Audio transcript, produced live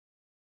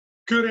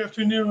Good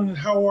afternoon.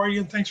 How are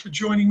you? And thanks for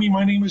joining me.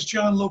 My name is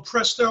John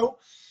Lopresto,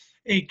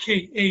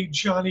 aka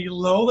Johnny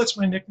Low. That's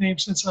my nickname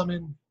since I'm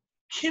in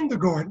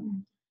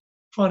kindergarten.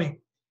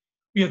 Funny.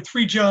 We had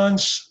three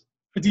Johns,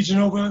 a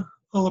DeGenova,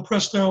 a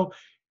Lopresto,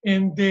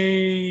 and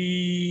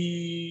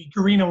a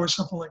Garino or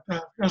something like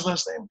that. That's his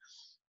last name.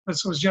 But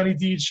so it's Johnny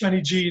D,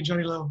 Johnny G, and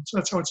Johnny Low. So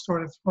that's how it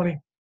started. It's funny.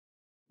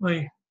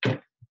 My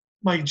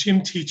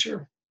gym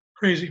teacher.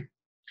 Crazy.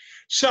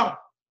 So,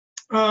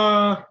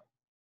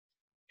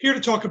 here to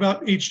talk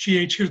about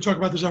HGH, here to talk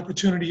about this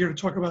opportunity, here to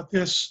talk about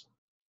this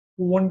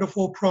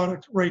wonderful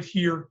product right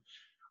here.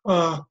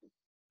 Got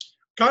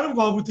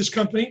involved with this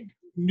company,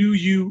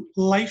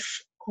 NewULife,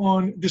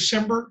 on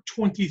December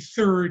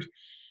 23rd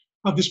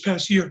of this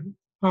past year.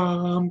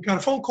 Got a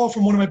phone call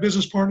from one of my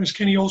business partners,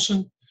 Kenny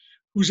Olson,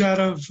 who's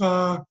out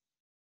of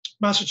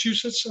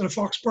Massachusetts, out of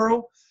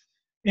Foxborough.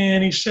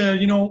 And he said,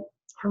 I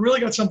really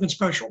got something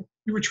special.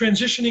 We were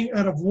transitioning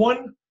out of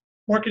one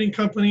marketing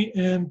company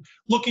and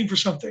looking for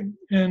something.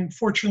 And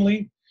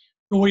fortunately,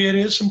 the way it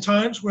is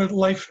sometimes with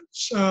life,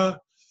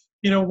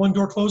 one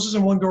door closes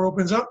and one door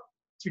opens up.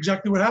 It's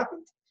exactly what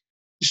happened.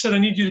 He said, I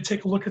need you to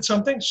take a look at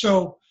something.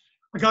 So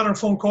I got on a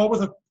phone call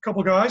with a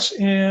couple guys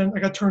and I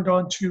got turned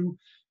on to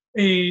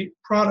a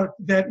product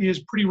that is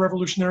pretty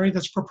revolutionary,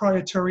 that's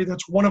proprietary,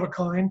 that's one of a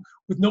kind,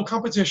 with no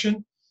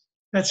competition,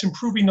 that's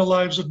improving the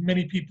lives of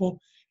many people,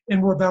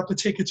 and we're about to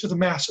take it to the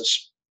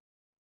masses.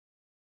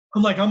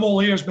 I'm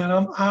all ears,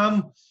 man.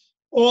 I'm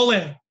all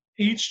in.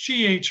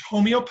 HGH,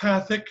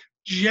 homeopathic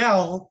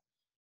gel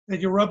that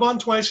you rub on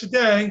twice a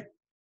day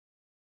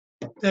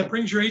that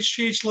brings your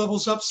HGH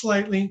levels up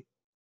slightly.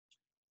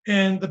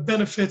 And the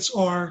benefits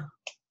are,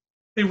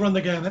 they run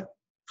the gamut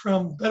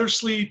from better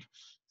sleep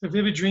to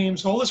vivid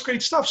dreams, all this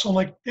great stuff. So I'm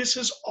like, this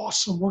is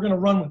awesome. We're going to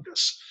run with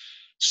this.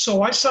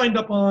 So I signed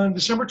up on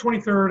December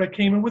 23rd. I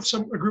came in with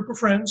a group of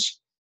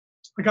friends.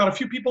 I got a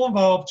few people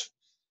involved.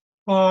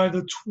 By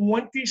the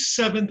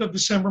 27th of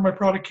December, my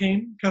product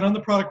came, got on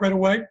the product right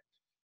away,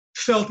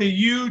 felt a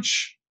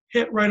huge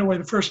hit right away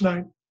the first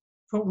night,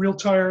 felt real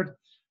tired,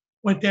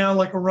 went down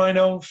like a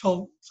rhino,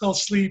 fell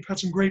asleep, had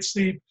some great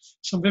sleep,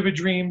 some vivid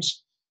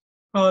dreams.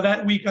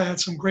 That week I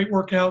had some great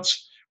workouts,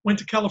 went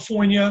to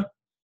California,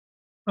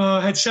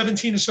 had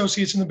 17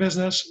 associates in the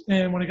business,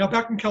 and when I got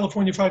back from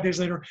California 5 days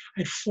later,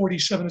 I had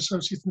 47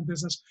 associates in the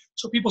business.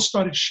 So people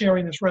started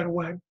sharing this right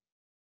away.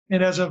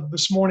 And as of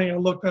this morning, I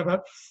looked at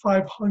about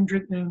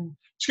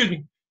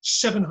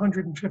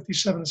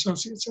 757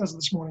 associates as of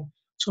this morning.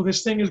 So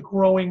this thing is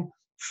growing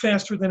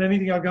faster than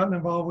anything I've gotten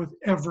involved with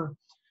ever.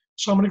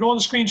 So I'm going to go on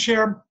the screen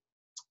share.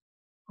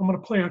 I'm going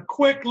to play a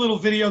quick little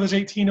video. There's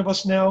 18 of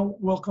us now.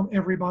 Welcome,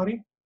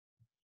 everybody.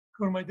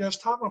 Go to my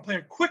desktop. I'll play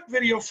a quick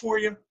video for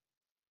you.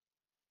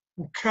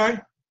 Okay.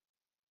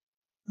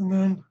 And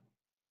then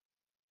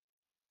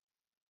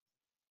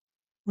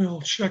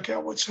we'll check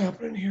out what's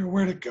happening here.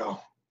 Where'd it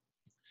go?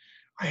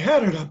 I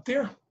had it up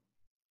there.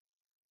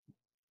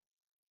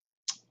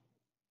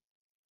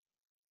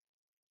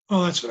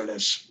 Oh, that's what it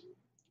is.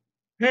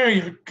 There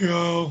you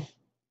go.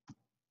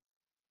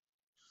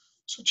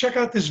 So check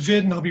out this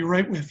vid and I'll be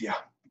right with you.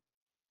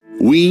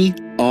 We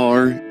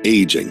are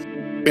aging,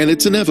 and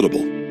it's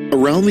inevitable.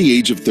 Around the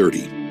age of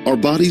 30, our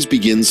bodies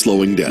begin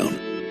slowing down.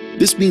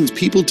 This means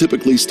people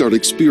typically start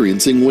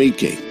experiencing weight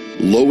gain,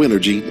 low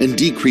energy, and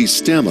decreased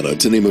stamina,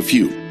 to name a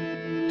few.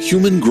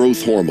 Human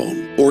growth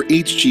hormone, or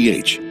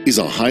HGH, is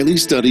a highly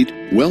studied,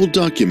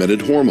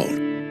 well-documented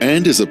hormone.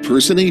 And as a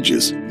person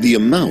ages, the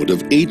amount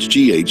of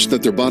HGH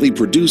that their body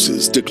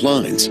produces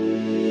declines.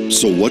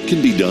 So what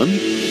can be done?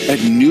 At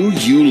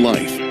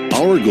NewULife,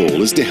 our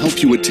goal is to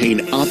help you attain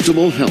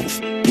optimal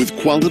health with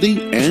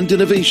quality and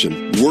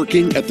innovation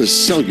working at the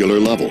cellular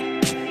level.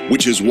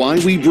 Which is why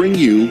we bring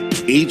you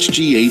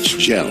HGH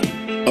Gel,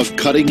 a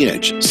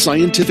cutting-edge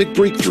scientific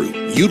breakthrough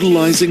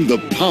utilizing the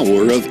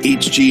power of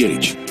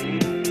HGH.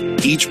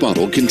 Each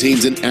bottle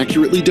contains an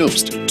accurately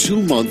dosed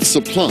 2-month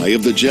supply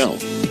of the gel.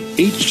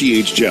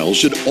 HGH gel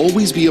should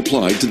always be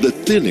applied to the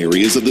thin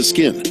areas of the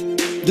skin.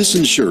 This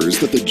ensures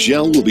that the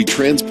gel will be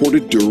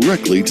transported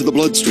directly to the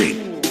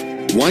bloodstream.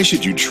 Why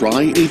should you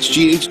try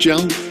HGH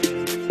gel?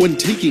 When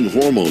taking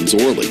hormones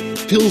orally,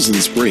 pills and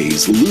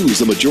sprays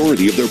lose a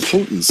majority of their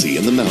potency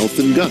in the mouth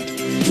and gut,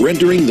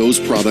 rendering those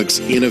products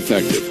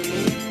ineffective.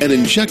 And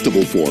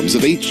injectable forms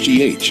of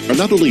HGH are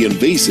not only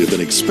invasive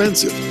and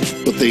expensive,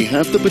 but they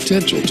have the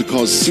potential to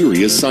cause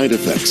serious side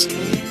effects.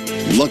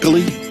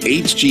 Luckily,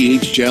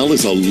 HGH Gel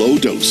is a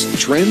low-dose,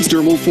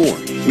 transdermal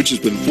form, which has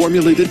been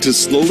formulated to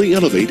slowly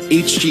elevate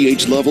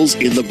HGH levels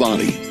in the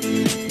body.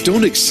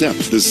 Don't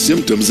accept the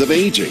symptoms of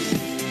aging.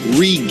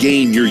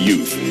 Regain your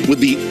youth with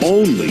the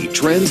only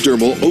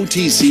transdermal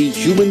OTC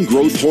human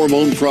growth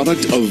hormone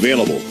product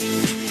available.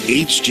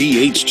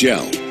 HGH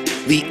Gel,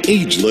 the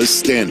ageless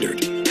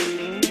standard.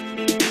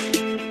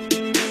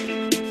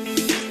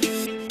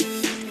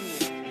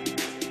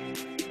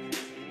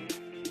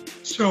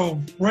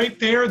 So right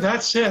there,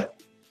 that's it.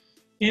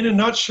 In a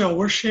nutshell,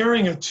 we're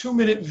sharing a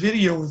 2-minute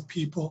video with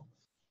people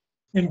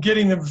and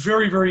getting them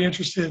very, very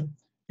interested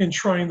in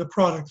trying the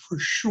product for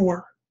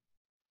sure.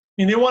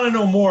 and they want to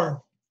know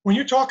more. When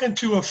you're talking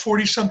to a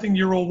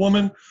 40-something-year-old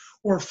woman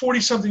or a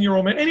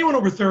 40-something-year-old man, anyone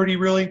over 30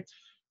 really,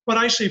 but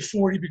I say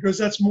 40 because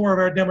that's more of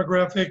our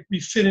demographic. We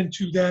fit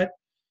into that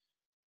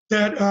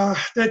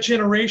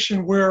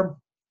generation where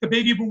the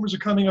baby boomers are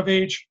coming of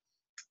age.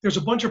 There's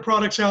a bunch of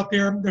products out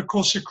there. They're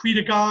called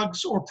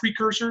secretagogues or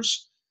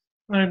precursors.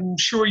 I'm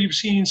sure you've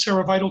seen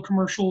Vital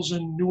commercials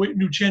and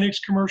Nugenics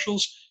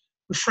commercials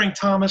with Frank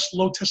Thomas,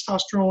 low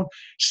testosterone,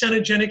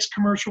 Cenogenics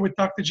commercial with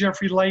Dr.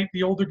 Jeffrey Light,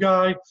 the older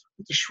guy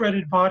with the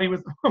shredded body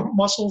with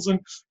muscles, and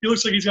he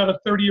looks like he's got a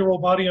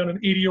 30-year-old body on an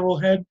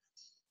 80-year-old head.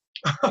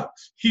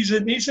 He's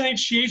an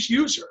HGH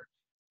user.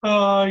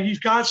 He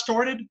got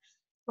started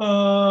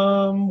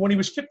when he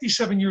was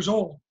 57 years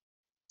old.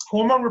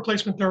 Hormone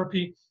replacement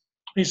therapy.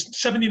 He's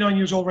 79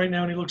 years old right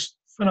now, and he looks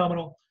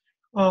phenomenal.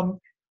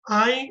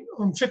 I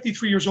am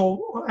 53 years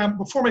old.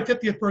 Before my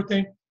 50th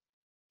birthday,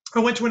 I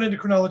went to an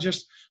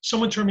endocrinologist.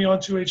 Someone turned me on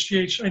to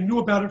HGH. I knew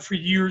about it for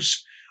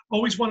years.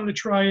 Always wanted to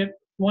try it.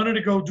 Wanted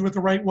to go do it the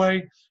right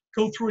way.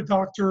 Go through a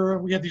doctor.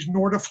 We had these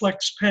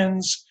Nordaflex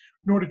pens,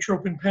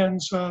 Norditropin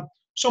pens,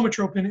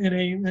 Somatropin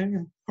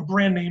in a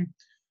brand name.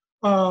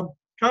 Got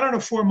on a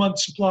 4-month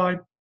supply.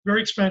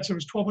 Very expensive.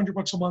 It was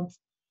 $1,200 a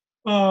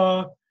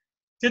month.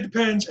 Did the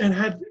pens and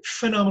had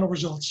phenomenal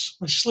results.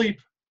 My sleep,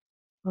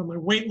 my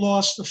weight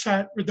loss, the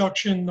fat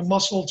reduction, the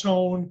muscle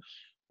tone,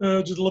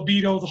 the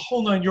libido, the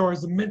whole 9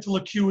 yards, the mental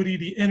acuity,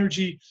 the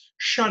energy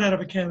shot out of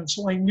a cannon.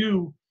 So I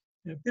knew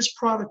that if this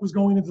product was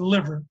going to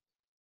deliver,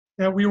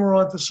 that we were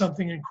onto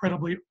something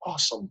incredibly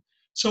awesome.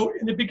 So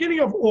in the beginning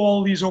of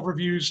all these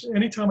overviews,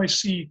 anytime I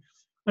see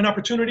an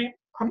opportunity,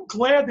 I'm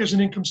glad there's an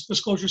income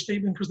disclosure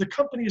statement because the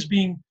company is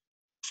being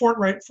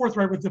forthright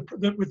with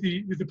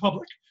the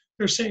public.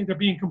 They're saying they're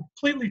being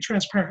completely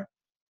transparent.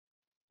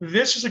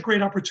 This is a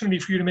great opportunity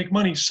for you to make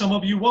money. Some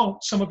of you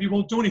won't. Some of you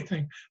won't do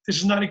anything. This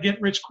is not a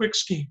get-rich-quick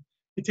scheme.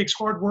 It takes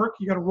hard work.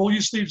 You got to roll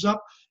your sleeves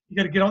up. You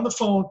got to get on the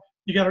phone.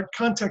 You got to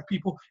contact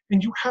people.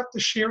 And you have to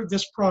share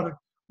this product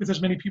with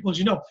as many people as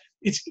you know.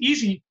 It's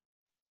easy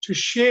to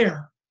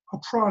share a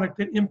product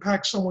that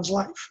impacts someone's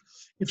life.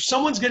 If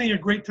someone's getting a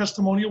great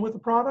testimonial with the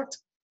product,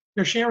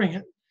 they're sharing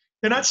it.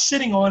 They're not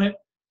sitting on it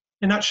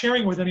and not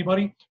sharing it with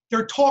anybody.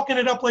 They're talking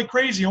it up like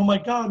crazy. Oh my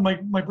God, my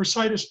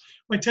bursitis,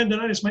 my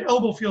tendonitis, my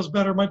elbow feels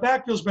better, my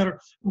back feels better,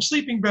 I'm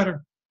sleeping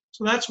better.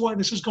 So that's why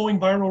this is going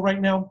viral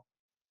right now.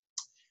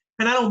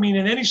 And I don't mean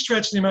in any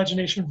stretch of the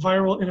imagination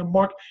viral in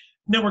a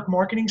network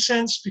marketing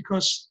sense,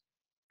 because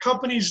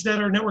companies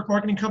that are network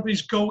marketing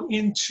companies go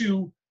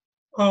into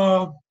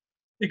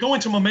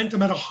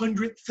momentum at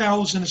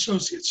 100,000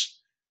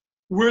 associates.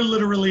 We're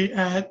literally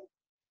at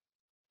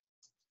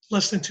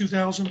less than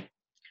 2,000.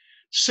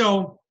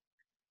 So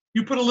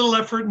you put a little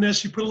effort in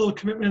this, you put a little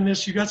commitment in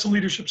this, you got some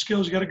leadership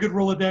skills, you got a good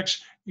Rolodex,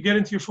 you get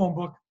into your phone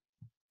book,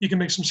 you can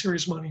make some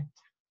serious money.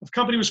 The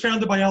company was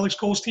founded by Alex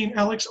Goldstein.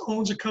 Alex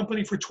owns a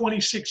company for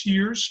 26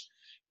 years.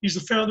 He's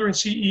the founder and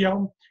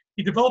CEO.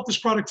 He developed this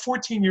product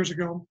 14 years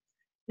ago.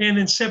 And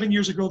then 7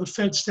 years ago, the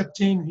Fed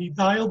stepped in. He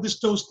dialed this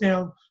dose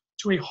down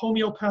to a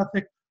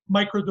homeopathic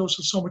microdose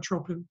of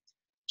somatropin.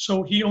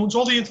 So he owns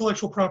all the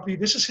intellectual property.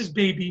 This is his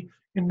baby.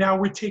 And now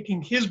we're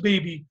taking his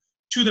baby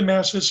to the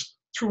masses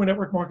through a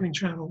network marketing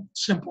channel.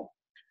 Simple.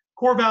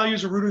 Core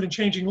values are rooted in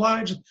changing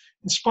lives,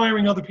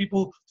 inspiring other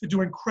people to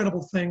do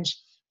incredible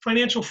things.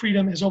 Financial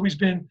freedom has always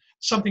been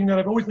something that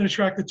I've always been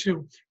attracted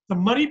to. The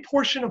money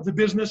portion of the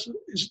business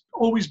has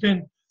always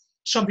been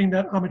something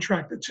that I'm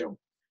attracted to.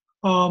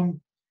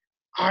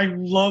 I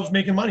love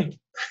making money.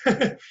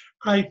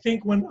 I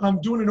think when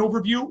I'm doing an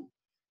overview,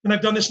 and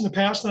I've done this in the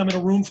past, and I'm in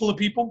a room full of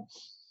people,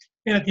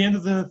 and at the end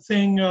of the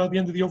thing, the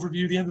end of the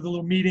overview, the end of the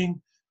little meeting,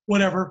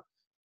 whatever,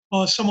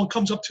 someone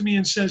comes up to me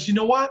and says, you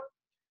know what?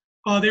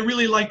 They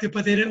really liked it,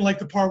 but they didn't like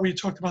the part where you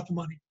talked about the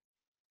money.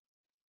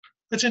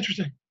 That's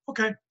interesting.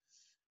 Okay.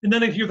 And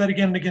then I hear that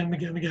again and again and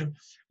again and again.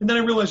 And then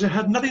I realized it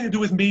had nothing to do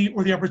with me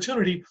or the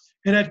opportunity.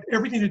 It had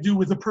everything to do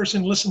with the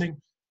person listening,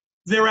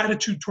 their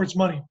attitude towards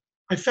money.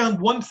 I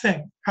found one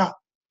thing out.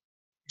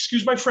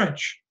 Excuse my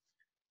French,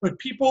 but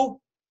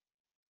people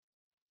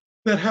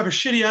that have a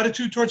shitty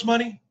attitude towards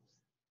money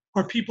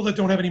are people that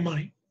don't have any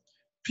money.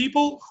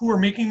 People who are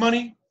making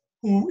money,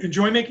 who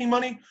enjoy making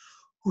money,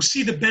 who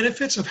see the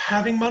benefits of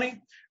having money,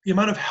 the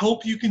amount of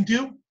help you can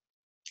do,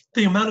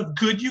 the amount of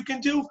good you can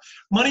do.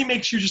 Money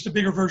makes you just a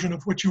bigger version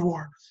of what you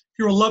are. If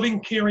you're a loving,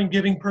 caring,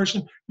 giving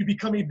person, you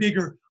become a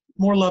bigger,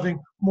 more loving,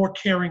 more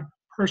caring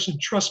person.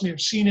 Trust me,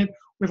 I've seen it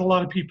with a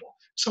lot of people.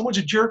 If someone's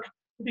a jerk,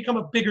 they become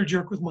a bigger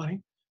jerk with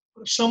money.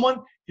 But if someone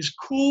is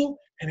cool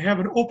and have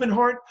an open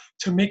heart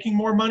to making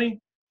more money,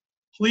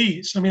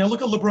 please. I mean, I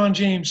look at LeBron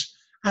James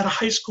out of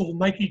high school.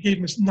 Nike gave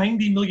him this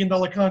 $90 million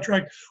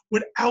contract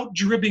without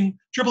dribbling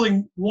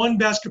one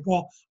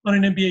basketball on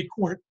an NBA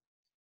court.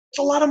 It's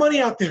a lot of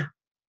money out there.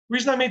 The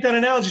reason I made that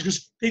analogy is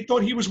because they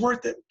thought he was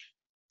worth it.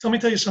 So let me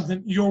tell you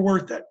something, you're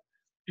worth it.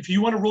 If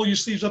you want to roll your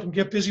sleeves up and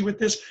get busy with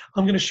this,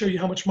 I'm going to show you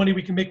how much money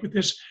we can make with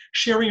this,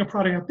 sharing a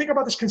product. Now think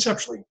about this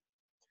conceptually.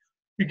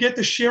 You get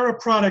to share a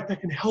product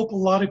that can help a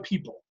lot of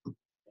people,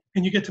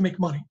 and you get to make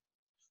money.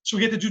 So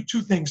we get to do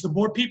two things. The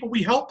more people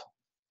we help,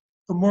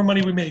 the more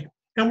money we make.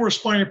 And we're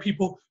aspiring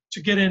people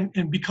to get in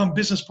and become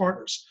business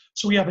partners.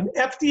 So we have an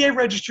FDA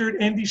registered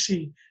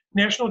NDC,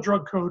 National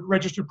Drug Code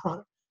registered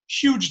product.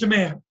 Huge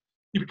demand.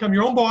 You become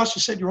your own boss,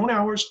 you set your own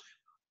hours.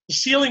 The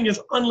ceiling is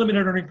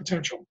unlimited earning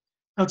potential.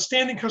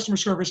 Outstanding customer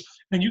service,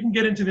 and you can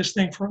get into this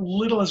thing for as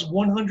little as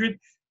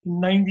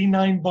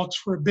 $199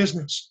 for a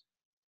business.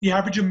 The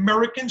average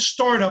American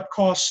startup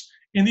costs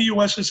in the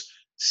US is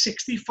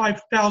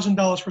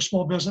 $65,000 for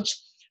small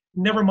business.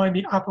 Never mind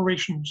the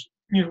operations,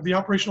 the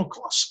operational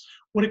costs,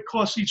 what it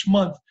costs each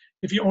month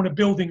if you own a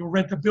building or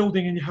rent a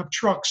building and you have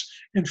trucks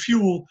and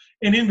fuel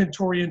and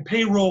inventory and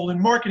payroll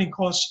and marketing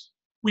costs.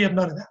 We have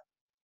none of that.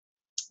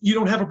 You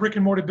don't have a brick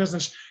and mortar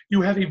business.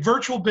 You have a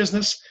virtual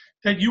business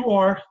that you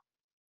are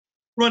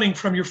running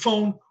from your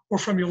phone or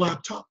from your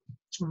laptop.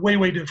 It's way,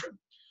 way different.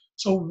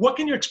 So what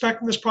can you expect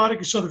from this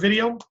product? You saw the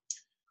video.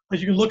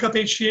 You can look up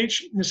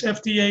HGH, this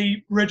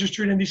FDA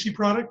registered NDC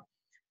product.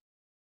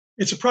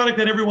 It's a product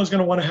that everyone's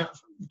going to want to have.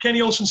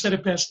 Kenny Olson said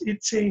it best.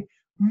 It's a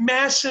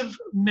massive,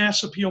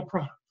 mass appeal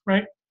product,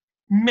 right?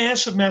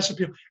 Massive, mass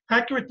appeal.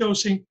 Accurate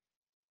dosing,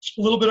 just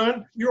a little bit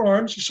on your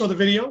arms. You saw the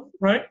video,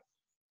 right?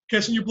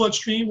 Gets in your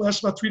bloodstream,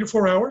 lasts about 3 to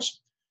 4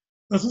 hours.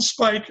 Doesn't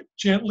spike,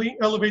 gently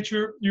elevate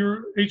your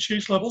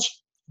HGH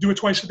levels. Do it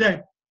twice a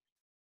day.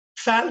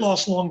 Fat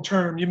loss long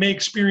term. You may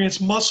experience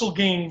muscle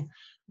gain,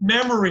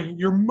 memory,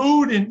 your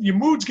mood, and your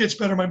moods gets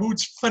better. My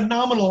mood's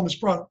phenomenal on this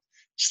product.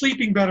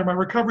 Sleeping better, my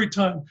recovery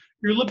time,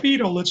 your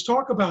libido. Let's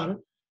talk about it.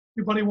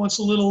 Everybody wants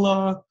a little,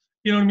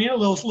 you know what I mean? A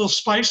little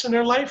spice in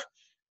their life.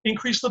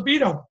 Increased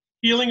libido,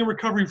 healing and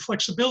recovery,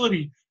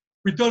 flexibility,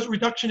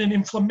 reduction in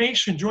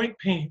inflammation, joint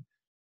pain.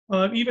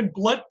 Even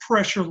blood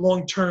pressure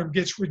long term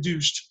gets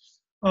reduced.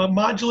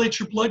 Modulates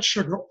your blood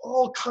sugar.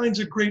 All kinds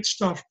of great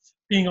stuff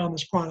being on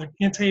this product.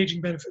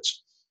 Anti-aging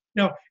benefits.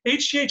 Now,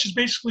 HGH is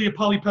basically a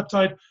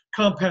polypeptide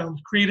compound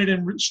created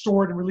and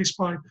stored and released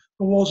by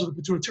the walls of the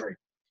pituitary.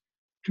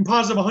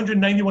 Composite of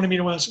 191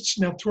 amino acids.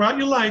 Now, throughout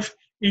your life,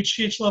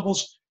 HGH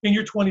levels in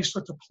your 20s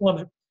start to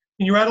plummet.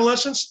 In your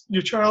adolescence,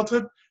 your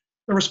childhood,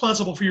 they're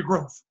responsible for your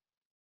growth.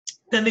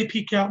 Then they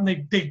peak out and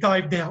they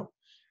dive down.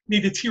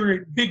 They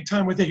deteriorate big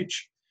time with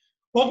age.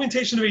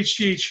 Augmentation of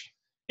HGH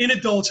in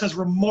adults has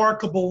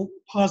remarkable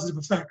positive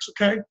effects,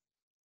 okay?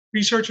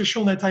 Research has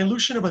shown that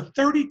dilution of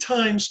 30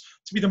 times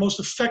to be the most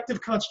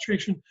effective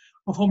concentration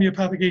of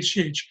homeopathic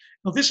HGH.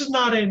 Now, this is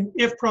not an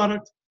if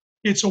product,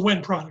 it's a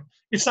when product.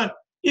 It's not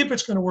if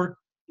it's going to work,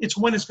 it's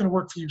when it's going to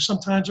work for you.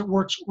 Sometimes it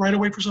works right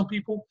away for some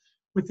people,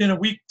 within a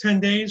week,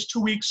 10 days, 2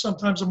 weeks,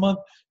 sometimes a month,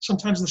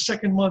 sometimes the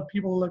second month,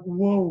 people are like,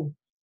 whoa,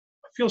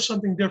 I feel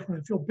something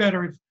different. I feel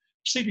better. I'm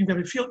sleeping better.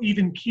 I feel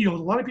even keeled.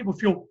 A lot of people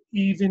feel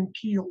even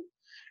keeled.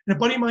 And a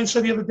buddy of mine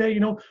said the other day,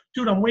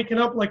 dude, I'm waking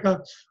up like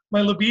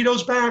my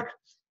libido's back.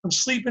 I'm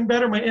sleeping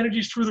better. My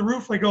energy's through the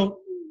roof. I go,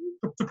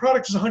 the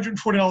product is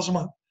 $140 a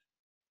month.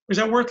 Is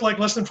that worth like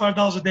less than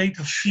 $5 a day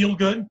to feel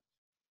good,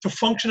 to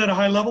function at a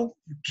high level?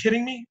 You're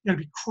kidding me? You're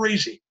gonna be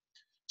crazy.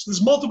 So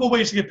there's multiple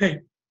ways to get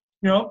paid,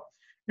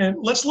 And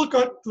let's look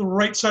at the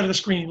right side of the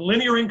screen,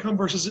 linear income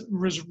versus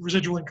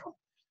residual income.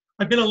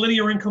 I've been a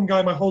linear income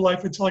guy my whole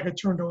life until I got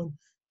turned on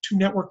to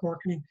network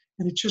marketing,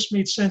 and it just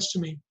made sense to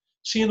me.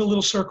 Seeing the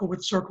little circle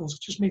with circles,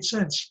 it just made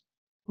sense.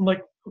 I'm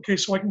like, okay,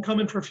 so I can come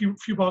in for a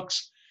few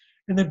bucks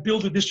and then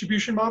build a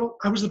distribution model.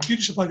 I was a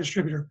beauty supply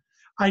distributor.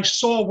 I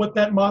saw what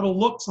that model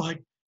looked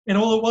like, and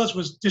all it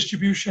was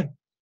distribution.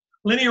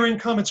 Linear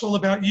income, it's all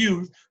about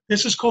you.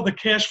 This is called the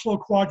cash flow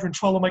quadrant.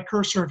 Follow my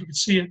cursor if you can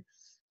see it.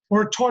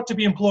 We're taught to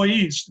be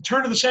employees. The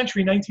turn of the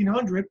century,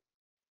 1900,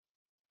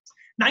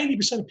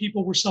 90% of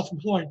people were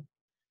self-employed.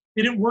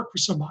 They didn't work for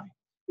somebody.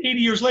 80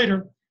 years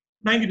later,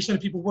 90%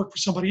 of people work for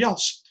somebody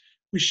else.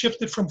 We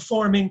shifted from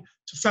farming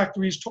to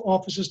factories to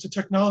offices to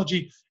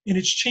technology, and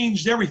it's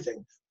changed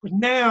everything. But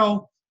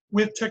now,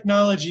 with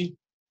technology,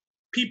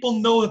 people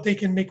know that they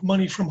can make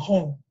money from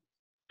home.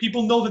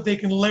 People know that they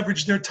can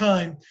leverage their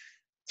time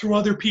through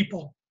other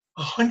people.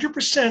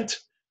 100%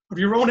 of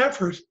your own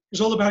effort is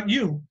all about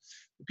you.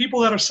 The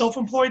people that are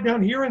self-employed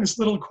down here in this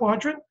little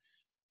quadrant,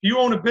 you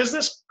own a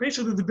business,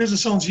 basically the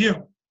business owns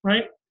you,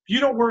 right? If you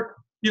don't work,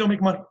 you don't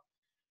make money.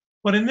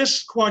 But in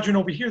this quadrant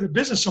over here, the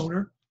business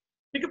owner,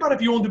 think about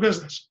if you owned a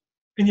business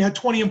and you had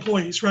 20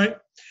 employees, right?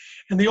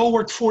 And they all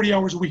worked 40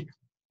 hours a week,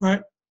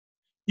 right?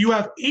 You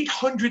have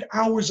 800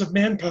 hours of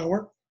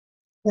manpower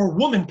or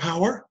woman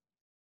power,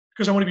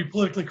 because I want to be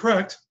politically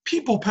correct,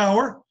 people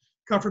power.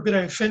 God forbid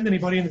I offend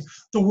anybody in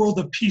the world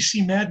of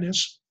PC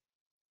madness.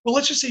 Well,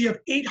 let's just say you have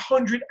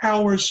 800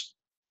 hours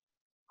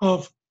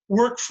of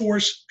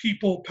workforce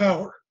people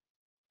power.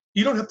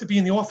 You don't have to be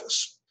in the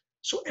office.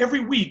 So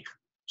every week,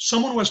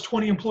 someone who has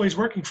 20 employees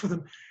working for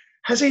them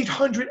has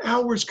 800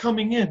 hours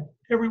coming in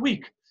every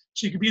week.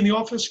 So you can be in the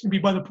office, you can be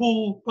by the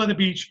pool, by the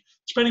beach,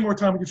 spending more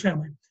time with your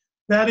family.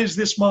 That is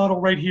this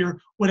model right here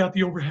without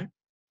the overhead.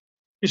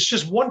 It's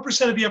just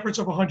 1% of the efforts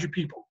of 100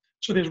 people.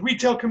 So there's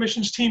retail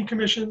commissions, team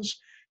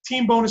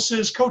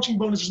bonuses, coaching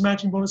bonuses,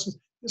 matching bonuses.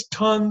 There's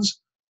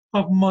tons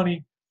of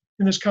money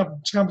in this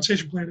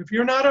compensation plan. If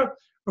you're not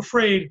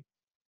afraid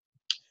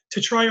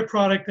to try a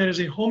product that is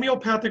a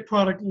homeopathic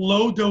product,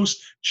 low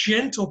dose,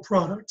 gentle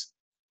product.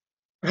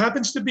 It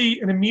happens to be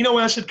an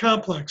amino acid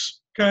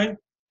complex, okay?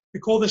 They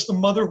call this the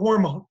mother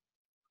hormone.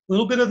 A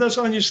little bit of this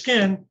on your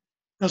skin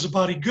does a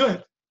body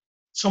good.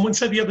 Someone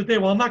said the other day,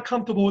 well, I'm not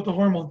comfortable with the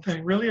hormone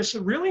thing. Really? I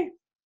said, really?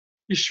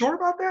 You sure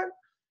about that?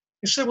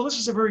 They said, well, this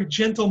is a very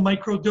gentle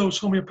microdose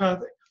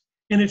homeopathic,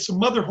 and it's a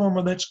mother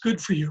hormone that's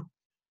good for you.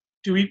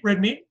 Do you eat red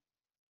meat?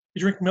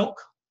 You drink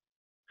milk?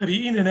 Have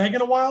you eaten an egg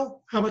in a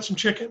while? How about some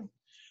chicken? Do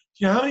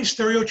you know how many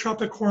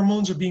stereotropic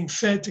hormones are being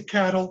fed to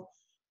cattle,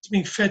 it's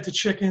being fed to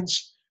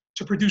chickens,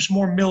 to produce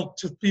more milk,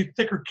 to be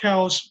thicker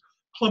cows,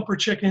 plumper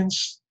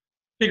chickens,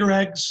 bigger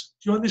eggs?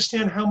 Do you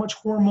understand how much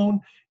hormone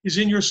is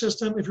in your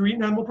system if you're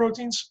eating animal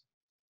proteins?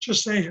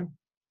 Just saying.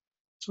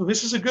 So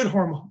this is a good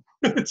hormone.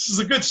 This is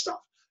the good stuff.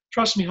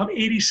 Trust me, I'm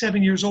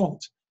 87 years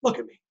old. Look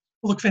at me.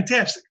 I look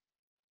fantastic.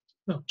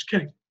 No, just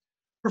kidding.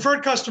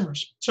 Preferred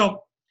customers.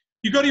 So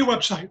you go to your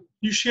website.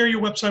 You share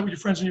your website with your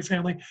friends and your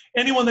family.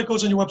 Anyone that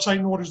goes on your website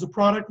and orders the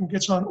product and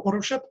gets on auto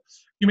ship,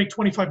 you make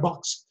 25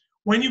 bucks.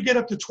 When you get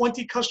up to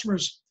 20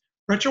 customers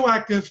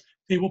retroactive,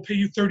 they will pay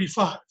you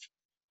 35.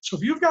 So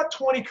if you've got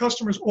 20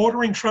 customers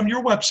ordering from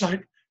your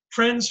website,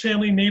 friends,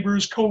 family,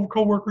 neighbors,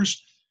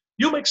 co-workers,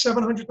 you'll make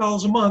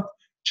 $700 a month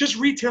just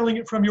retailing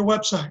it from your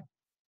website.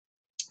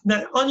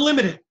 Now,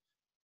 unlimited.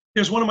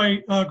 There's one of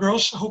my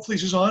girls, hopefully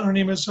she's on. Her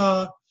name is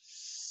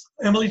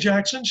Emily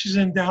Jackson. She's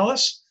in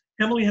Dallas.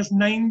 Emily has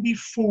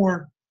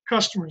 94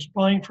 customers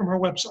buying from her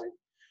website.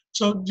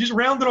 So she's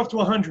rounded off to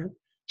 100.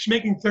 She's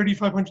making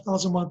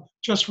 $3,500 a month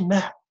just from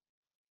that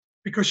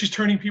because she's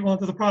turning people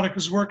onto the product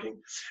that's working.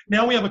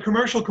 Now we have a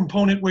commercial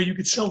component where you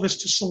could sell this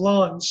to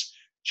salons,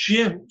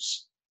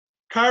 gyms,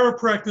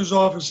 chiropractors'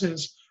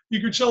 offices.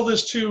 You could sell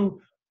this to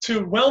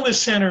wellness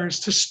centers,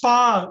 to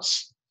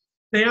spas.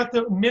 They have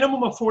the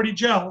minimum of 40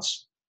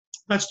 gels.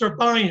 That's their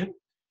buy-in.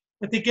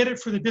 But they get it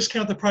for the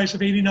discounted price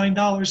of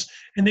 $89,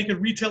 and they could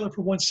retail it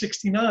for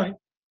 $169.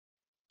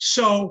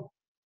 So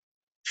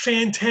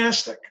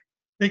fantastic.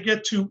 They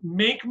get to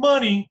make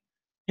money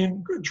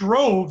in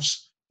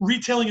droves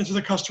retailing it to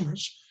the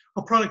customers,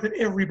 a product that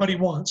everybody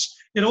wants.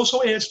 It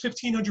also adds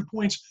 1,500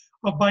 points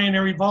of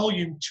binary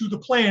volume to the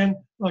plan.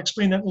 I'll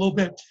explain that in a little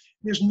bit.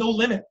 There's no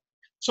limit.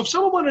 So if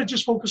someone wanted to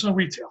just focus on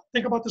retail,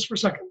 think about this for a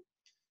second.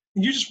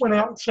 And you just went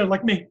out and said,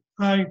 like me,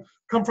 I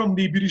come from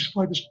the beauty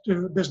supply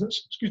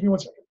business. Excuse me one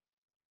second.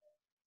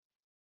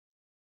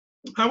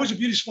 I was a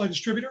beauty supply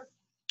distributor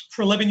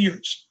for 11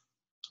 years.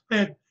 I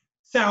had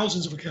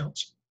thousands of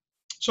accounts.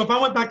 So if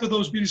I went back to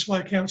those beauty supply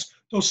accounts,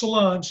 those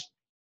salons,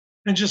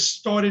 and just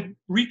started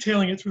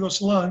retailing it through those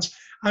salons,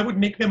 I would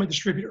make them a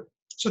distributor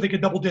so they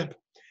could double dip.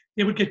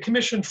 They would get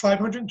commission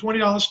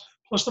 $520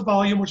 plus the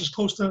volume, which is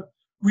close to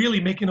really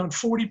making on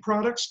 40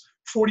 products,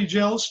 40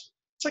 gels.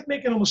 It's like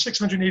making almost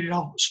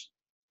 $680.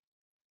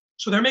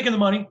 So they're making the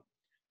money.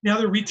 Now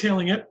they're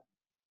retailing it.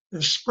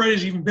 The spread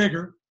is even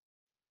bigger.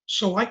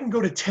 So I can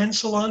go to 10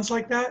 salons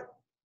like that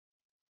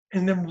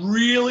and then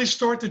really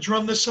start to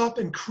drum this up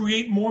and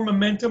create more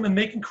momentum, and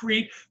they can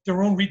create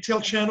their own retail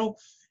channel.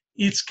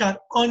 It's got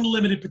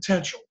unlimited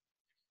potential.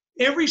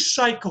 Every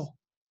cycle,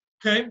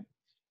 okay,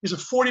 is a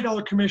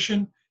 $40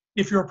 commission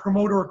if you're a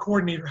promoter or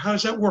coordinator. How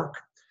does that work?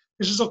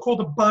 This is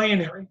called a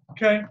binary,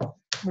 okay? I'm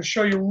gonna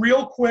show you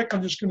real quick.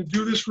 I'm just gonna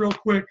do this real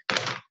quick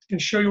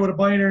and show you what a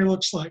binary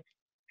looks like,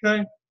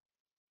 okay?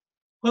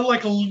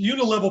 Unlike a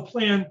unilevel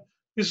plan,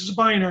 this is a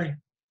binary.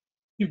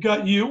 You've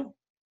got you,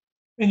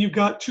 and you've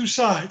got two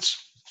sides.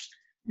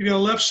 You've got a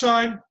left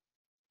side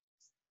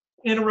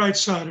and a right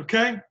side,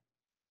 okay?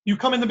 You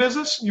come in the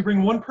business, you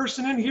bring one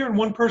person in here and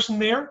one person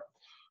there,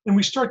 and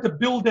we start to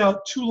build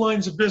out two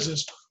lines of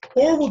business.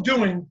 All we're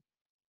doing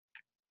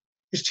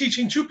is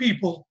teaching two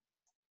people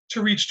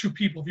to reach two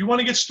people. If you want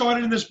to get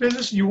started in this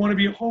business and you want to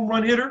be a home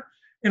run hitter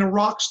and a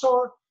rock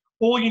star,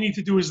 all you need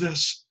to do is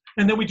this.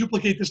 And then we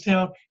duplicate this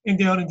down and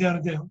down and down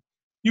and down.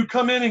 You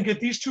come in and get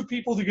these two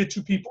people to get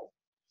two people.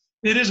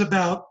 It is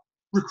about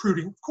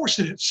recruiting. Of course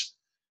it is.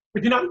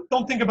 But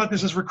don't think about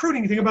this as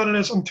recruiting. Think about it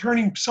as I'm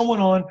turning someone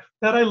on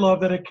that I love,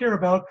 that I care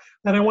about,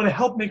 that I want to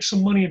help make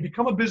some money and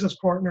become a business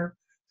partner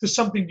to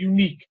something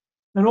unique.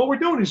 And all we're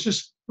doing is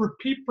just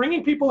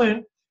bringing people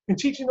in and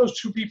teaching those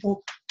two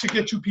people to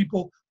get two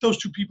people. Those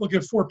two people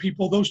get four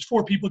people. Those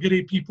four people get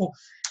 8 people.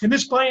 And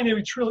this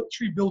binary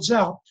tree builds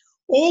out.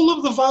 All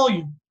of the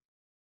volume,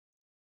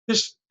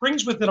 this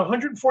brings with it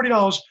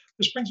 $140.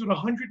 This brings with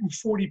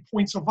 140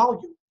 points of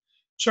volume.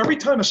 So every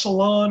time a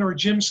salon or a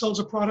gym sells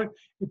a product,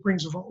 it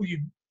brings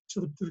volume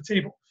to the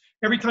table.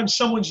 Every time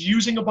someone's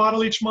using a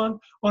bottle each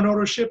month on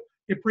auto ship,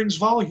 it brings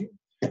volume.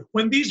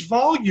 When these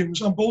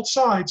volumes on both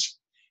sides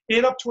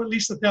add up to at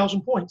least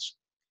 1,000 points,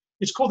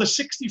 it's called a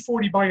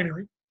 60-40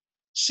 binary.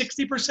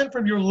 60%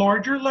 from your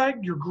larger leg,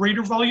 your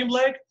greater volume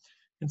leg,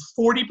 and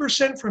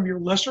 40% from your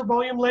lesser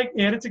volume leg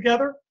added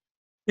together.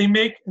 They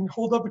make, and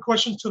hold up the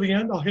questions till the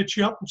end. I'll hit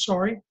you up, I'm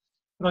sorry,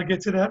 but I'll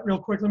get to that real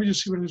quick. Let me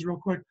just see what it is real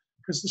quick,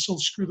 because this will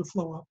screw the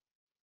flow up.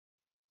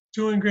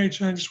 Doing great,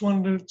 John. I just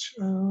wanted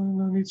to,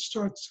 I need to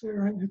start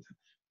there. Right?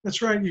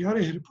 That's right, you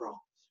gotta hit it, bro.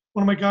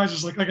 One of my guys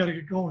is like, I got to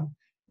get going.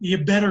 You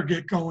better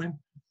get going.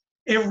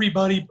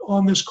 Everybody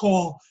on this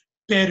call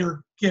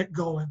better get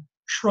going.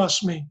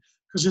 Trust me,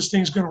 because this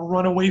thing's going to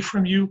run away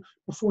from you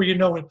before you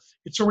know it.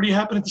 It's already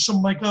happening to some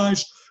of my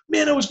guys.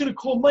 Man, I was going to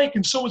call Mike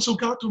and so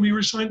got to me. We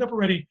were signed up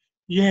already.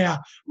 Yeah.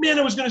 Man,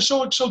 I was going to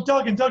so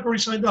Doug and Doug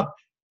already signed up.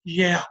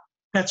 Yeah,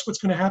 that's what's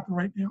going to happen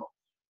right now.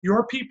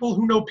 Your people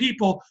who know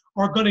people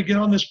are going to get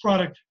on this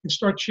product and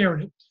start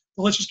sharing it.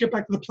 But let's just get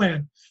back to the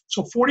plan.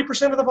 So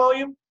 40% of the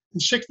volume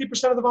and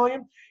 60% of the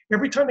volume,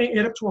 every time they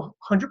add up to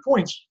 100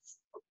 points,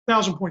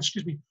 1,000 points,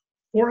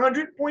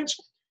 400 points,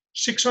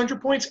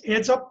 600 points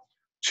adds up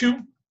to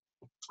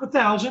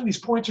 1,000. These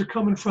points are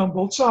coming from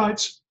both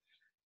sides.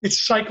 It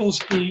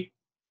cycles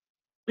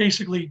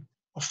basically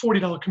a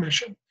 $40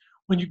 commission.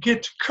 When you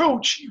get to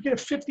coach, you get a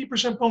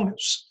 50%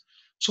 bonus.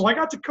 So I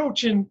got to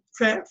coach in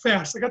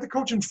fast. I got to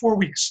coach in 4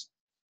 weeks.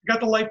 I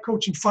got the life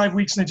coach in 5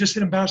 weeks, and I just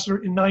hit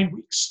ambassador in 9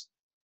 weeks.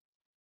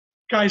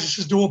 Guys, this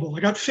is doable.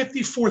 I got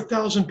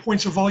 54,000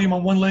 points of volume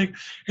on one leg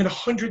and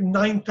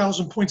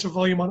 109,000 points of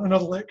volume on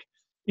another leg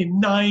in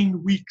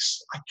 9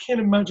 weeks. I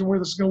can't imagine where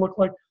this is going to look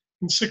like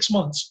in 6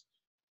 months.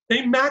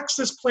 They maxed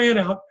this plan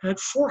out at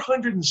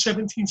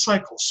 417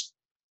 cycles,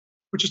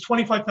 which is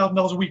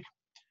 $25,000 a week.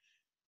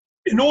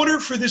 In order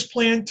for this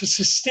plan to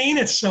sustain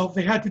itself,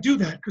 they had to do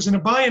that, because in a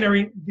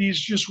binary, these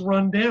just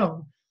run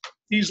down.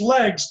 These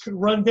legs could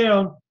run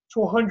down to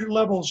 100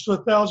 levels, to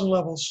 1,000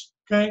 levels,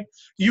 okay?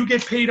 You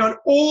get paid on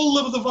all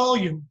of the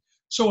volume.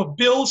 So if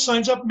Bill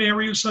signs up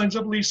Mary, who signs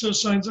up Lisa, who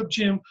signs up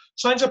Jim,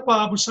 signs up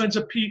Bob, who signs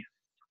up Pete,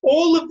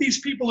 all of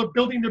these people are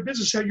building their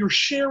business out. You're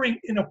sharing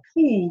in a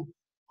pool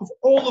of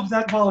all of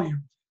that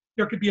volume.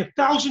 There could be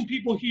 1,000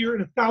 people here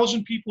and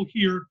 1,000 people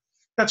here.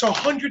 That's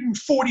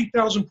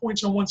 140,000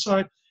 points on one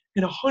side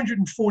and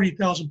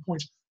 140,000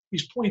 points.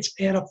 These points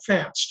add up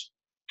fast,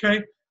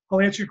 okay? I'll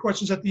answer your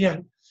questions at the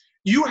end.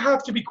 You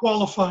have to be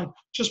qualified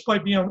just by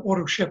being on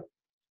auto ship.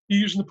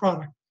 You're using the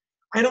product.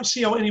 I don't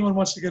see how anyone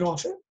wants to get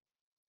off it.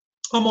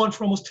 I'm on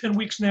for almost 10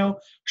 weeks now,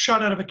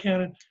 shot out of a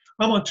cannon.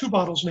 I'm on 2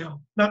 bottles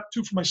now, not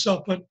 2 for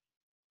myself, but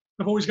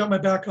I've always got my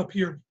backup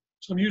here.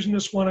 So I'm using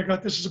this one. I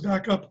got this as a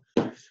backup.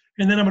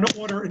 And then I'm going to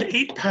order an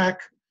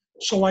 8-pack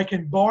so I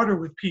can barter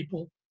with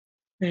people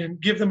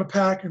and give them a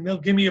pack and they'll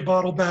give me a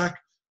bottle back.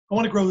 I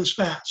want to grow this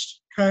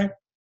fast, okay?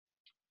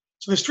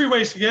 So there's 3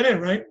 ways to get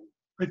in, right?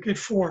 I get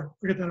 4.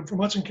 Forget that. I'm from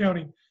Hudson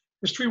County.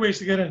 There's 3 ways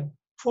to get in.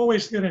 4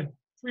 ways to get in.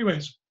 3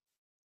 ways.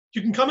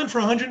 You can come in for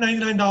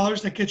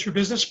 $199. That gets your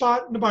business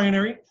spot in the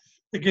binary.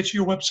 That gets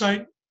you your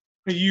website,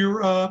 a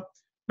year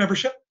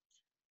membership,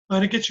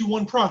 and it gets you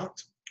 1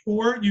 product.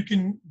 Or you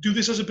can do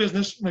this as a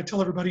business, and I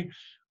tell everybody,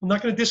 I'm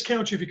not going to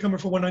discount you if you come in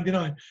for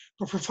 $199,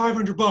 but for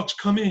 $500,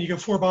 come in, you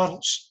get 4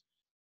 bottles.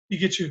 You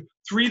get you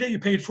 3 that you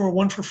paid for,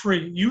 1 for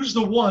free. Use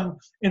the 1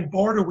 and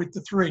barter with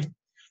the 3.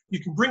 You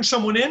can bring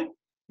someone in,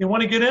 they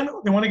want to get in,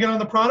 they want to get on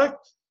the product,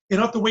 they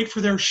don't have to wait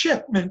for their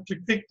shipment.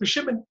 The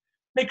shipment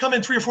may come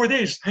in 3 or 4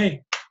 days.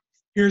 Hey,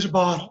 here's a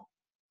bottle.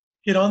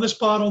 Get on this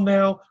bottle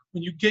now.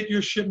 When you get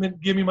your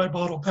shipment, give me my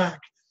bottle back.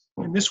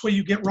 And this way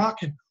you get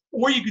rocking.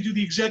 Or you could do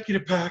the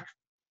executive pack,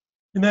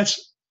 and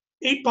that's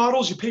 8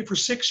 bottles, you pay for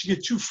 6, you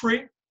get 2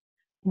 free.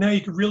 Now you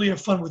can really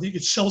have fun with it. You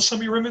could sell some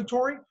of your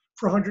inventory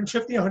for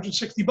 $150,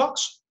 $160.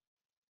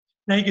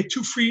 Now you get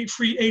 2 free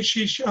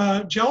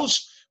HGH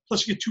gels,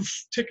 plus you get 2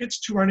 tickets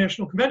to our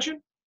national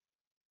convention.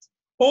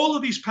 All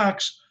of these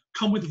packs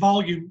come with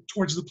volume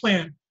towards the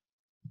plan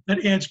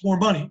that adds more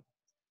money.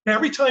 Now,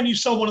 every time you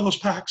sell one of those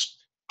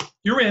packs,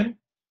 you're in,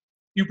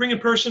 you bring a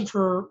person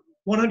for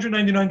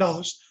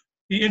 $199,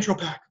 the intro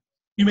pack,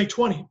 you make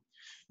 20.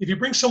 If you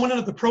bring someone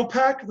into the pro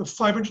pack, the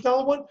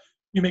 $500 one,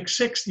 you make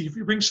 60. If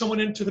you bring someone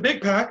into the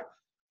big pack,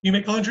 you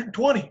make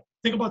 120.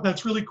 Think about that,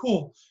 it's really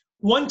cool.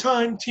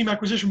 One-time team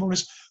acquisition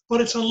bonus,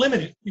 but it's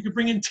unlimited. You could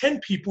bring in 10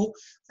 people,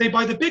 they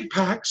buy the big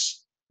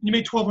packs, and you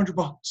make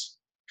 $1,200,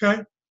 okay?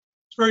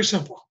 It's very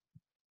simple.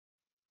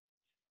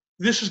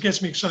 This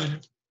gets me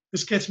excited.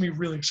 This gets me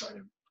really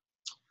excited.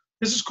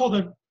 This is called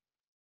a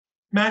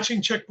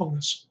matching check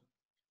bonus.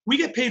 We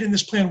get paid in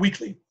this plan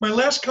weekly. My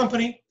last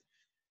company,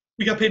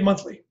 we got paid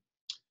monthly.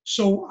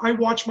 So I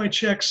watched my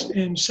checks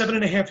in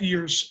 7.5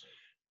 years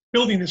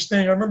building this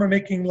thing. I remember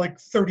making like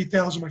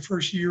 $30,000 my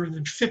first year and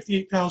then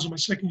 $58,000 my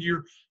second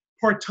year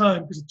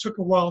part-time because it took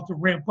a while to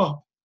ramp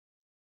up.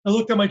 I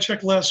looked at my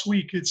check last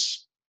week.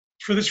 It's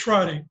for this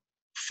Friday,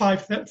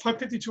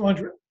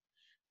 $5,200.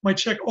 My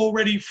check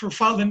already for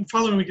following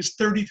week is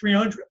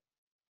 $3,300.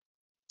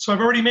 So I've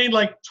already made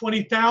like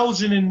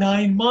 $20,000 in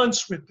 9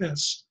 months with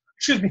this.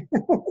 Excuse me,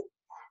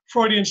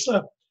 Freudian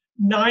slip.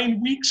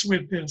 9 weeks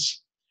with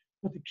this.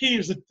 But the key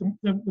is that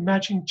the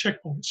matching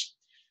check bonus.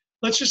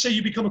 Let's just say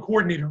you become a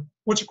coordinator.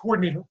 What's a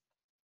coordinator?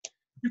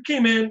 You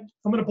came in,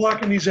 I'm going to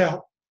block these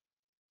out,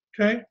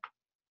 okay?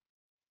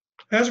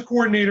 As a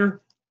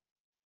coordinator,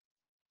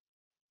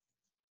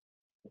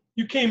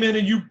 you came in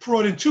and you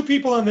brought in 2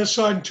 people on this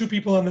side and 2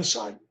 people on this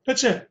side.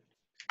 That's it.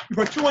 You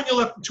brought 2 on your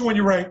left and 2 on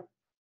your right.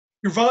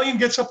 Your volume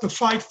gets up to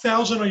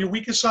 5,000 on your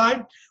weakest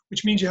side,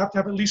 which means you have to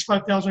have at least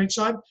 5,000 on each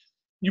side.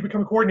 You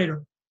become a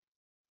coordinator.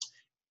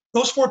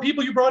 Those 4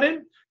 people you brought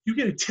in, you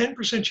get a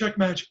 10% check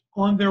match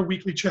on their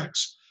weekly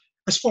checks.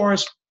 As far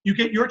as you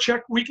get your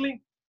check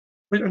weekly,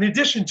 but in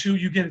addition to,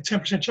 you get a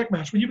 10% check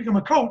match. When you become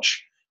a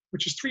coach,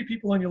 which is 3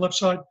 people on your left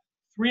side,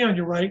 3 on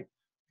your right,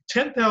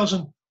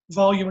 10,000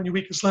 volume on your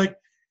weakest leg,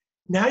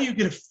 now you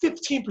get a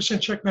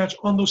 15% check match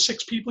on those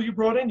 6 people you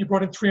brought in. You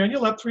brought in 3 on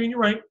your left, 3 on your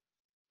right,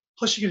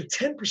 plus you get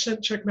a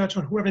 10% check match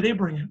on whoever they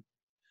bring in.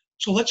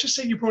 So let's just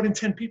say you brought in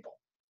 10 people,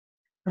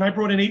 and I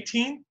brought in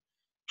 18,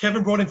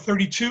 Kevin brought in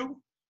 32,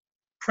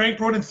 Frank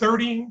brought in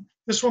 30,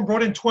 this one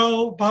brought in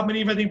 12, Bob and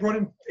Eve, I think, brought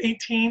in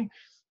 18.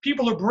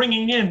 People are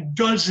bringing in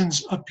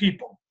dozens of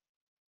people.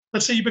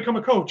 Let's say you become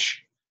a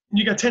coach, and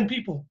you got 10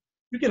 people.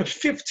 You get a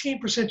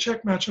 15%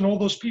 check match on all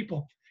those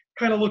people.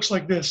 Kind of looks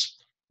like this.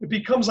 It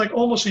becomes like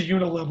almost a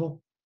unilevel.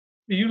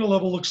 The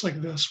unilevel looks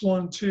like this.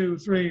 1, 2,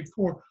 3,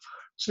 4,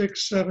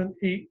 6, 7,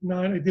 8,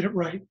 9. I did it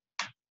right.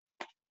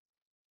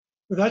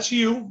 So that's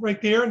you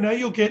right there. Now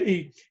you'll get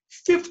a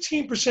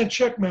 15%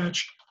 check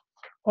match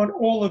on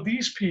all of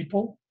these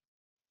people.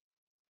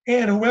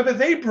 And whoever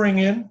they bring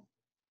in,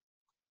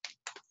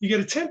 you get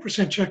a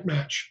 10% check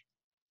match.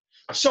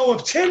 So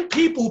if 10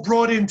 people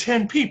brought in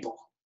 10 people,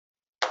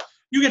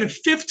 you get a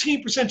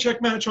 15%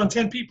 check match on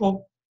 10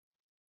 people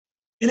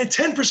and a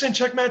 10%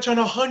 check match on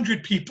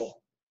 100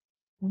 people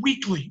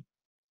weekly.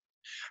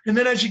 And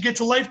then as you get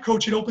to life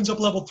coach, it opens up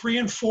level 3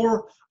 and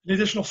 4, an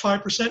additional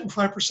 5% and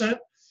 5%.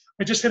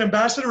 I just hit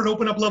ambassador, it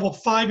opened up level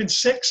 5 and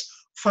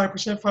 6,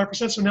 5%,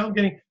 5%. So now I'm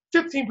getting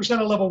 15%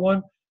 on level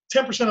 1,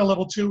 10% on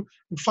level 2,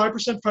 and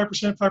 5%,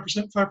 5%,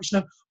 5%,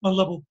 5% on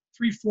level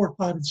 3, 4,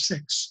 5, and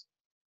 6.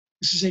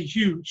 This is a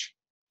huge,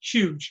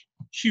 huge,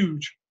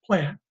 huge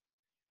plan.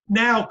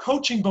 Now,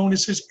 coaching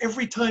bonuses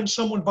every time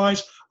someone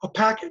buys a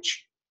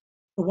package,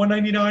 the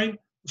 $199,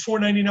 the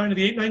 $499, or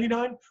the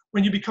 $899.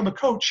 When you become a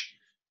coach,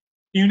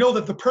 you know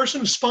that the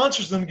person who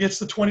sponsors them gets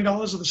the $20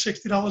 or the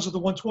 $60 or the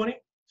 $120.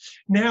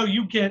 Now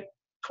you get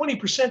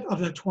 20% of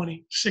that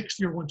 20,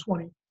 60, or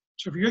 120.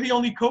 So if you're the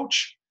only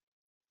coach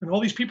and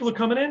all these people are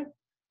coming in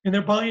and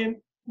they're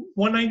buying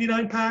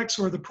 $199 packs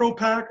or the pro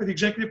pack or the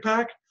executive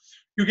pack,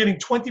 you're getting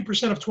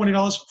 20% of $20,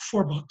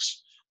 $4.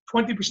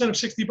 20% of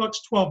 $60,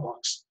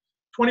 $12.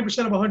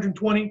 20% of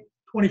 120,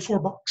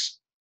 $24.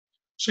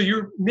 So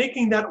you're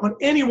making that on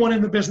anyone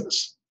in the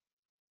business.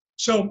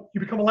 So you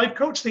become a life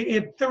coach, they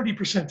add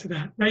 30% to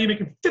that. Now you're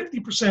making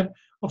 50%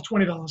 of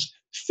 $20,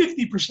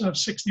 50% of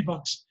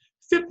 $60,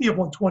 50 of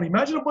 120.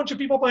 Imagine a bunch of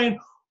people buying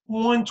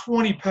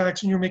 120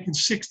 packs and you're making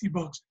 $60,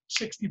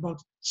 $60,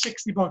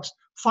 $60,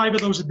 5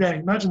 of those a day.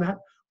 Imagine that,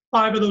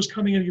 5 of those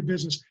coming into your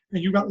business,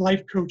 and you got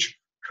life coach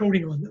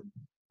coding on them.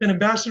 Then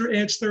ambassador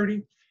adds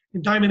 30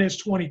 and diamond adds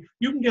 20.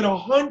 You can get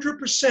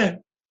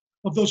 100%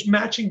 of those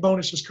matching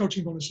bonuses,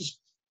 coaching bonuses,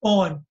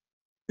 on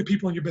the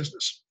people in your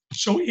business.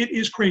 So it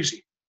is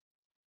crazy.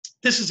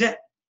 This is it.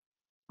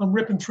 I'm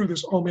ripping through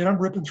this. Oh man, I'm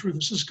ripping through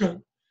this. This is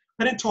good.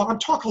 I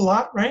talk a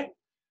lot, right?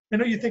 I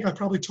know you think I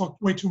probably talk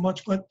way too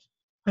much, but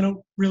I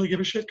don't really give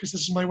a shit because this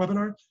is my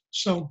webinar.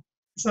 So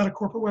it's not a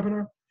corporate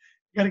webinar.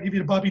 I got to give you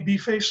the Bobby B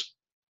face.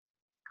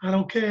 I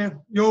don't care.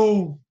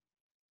 Yo.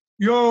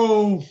 Maybe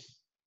a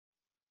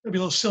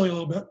little silly a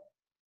little bit.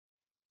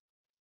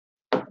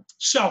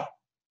 So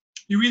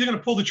you're either going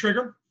to pull the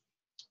trigger,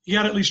 you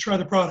got to at least try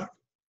the product.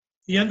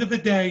 At the end of the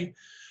day,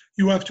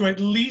 you have to at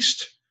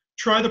least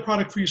try the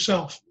product for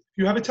yourself. If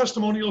you have a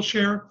testimonial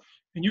share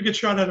and you get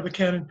shot out of a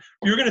cannon,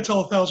 you're going to tell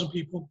 1,000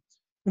 people,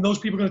 and those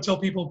people are going to tell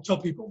people.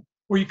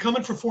 Or you come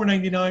in for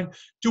 $499,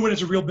 do it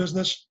as a real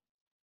business,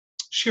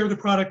 share the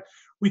product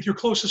with your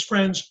closest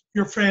friends,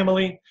 your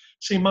family.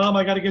 Say, Mom,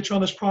 I got to get you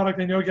on this product.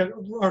 I know you got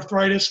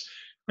arthritis.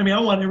 I mean, I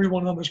want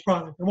everyone on this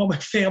product. I want my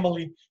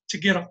family to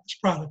get on this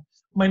product.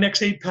 My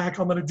next 8-pack,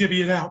 I'm going to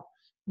divvy it out.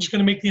 I'm just going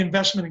to make the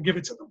investment and give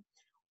it to them.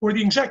 Or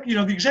the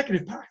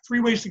executive pack,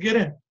 3 ways to get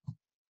in.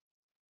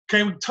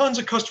 Okay, with tons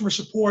of customer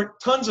support,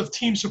 tons of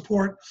team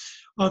support.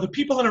 The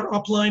people that are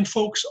upline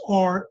folks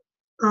are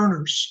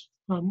earners.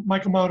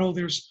 Mike Amato,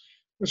 there's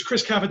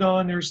Chris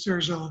Cavadon, there's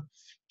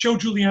Joe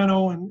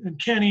Giuliano and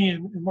Kenny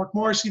and Mark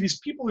Marcy. These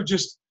people are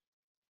just,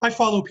 I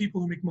follow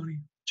people who make money.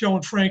 Joe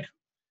and Frank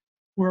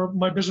were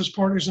my business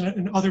partners in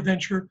another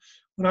venture.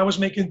 When I was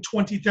making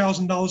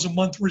 $20,000 a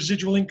month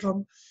residual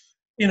income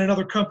in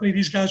another company,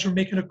 these guys were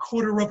making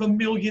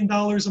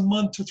 $250,000 a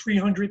month to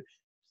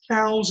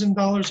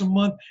 $300,000 a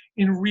month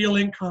in real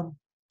income.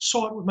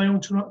 Saw it with my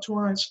own two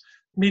eyes.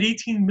 Made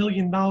 $18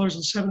 million in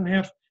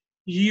 7.5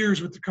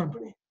 years with the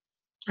company.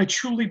 I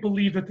truly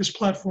believe that this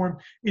platform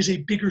is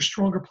a bigger,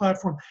 stronger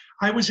platform.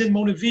 I was in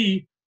Mona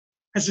V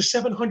as a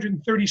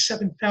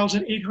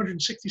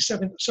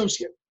 737,867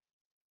 associate.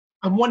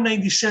 I'm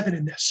 197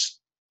 in this.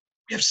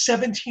 We have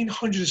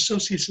 1,700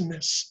 associates in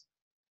this.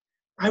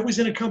 I was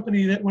in a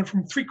company that went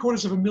from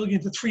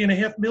 $750,000 to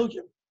 $3.5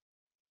 million.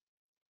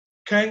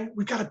 Okay,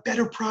 we've got a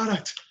better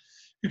product.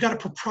 We've got a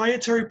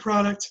proprietary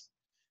product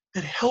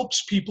that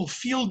helps people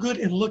feel good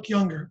and look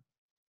younger.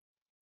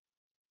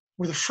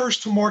 We're the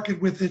first to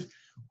market with it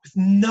with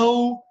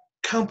no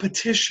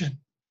competition.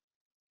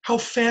 How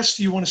fast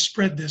do you want to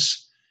spread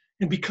this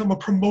and become a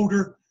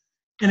promoter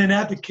and an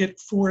advocate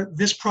for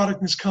this product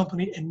and this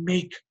company and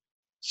make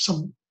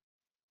some,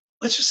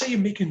 let's just say you're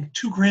making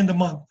 $2,000 a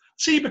month.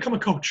 Say you become a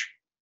coach.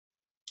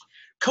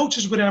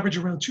 Coaches would average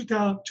around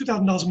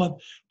 $2,000 a month.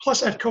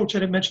 Plus at Coach, I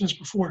didn't mention this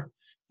before,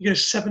 you get a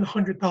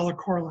 $700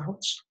 car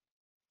allowance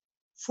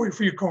for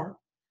your car.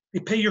 They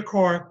pay your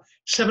car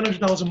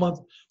 $700 a month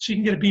so you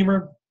can get a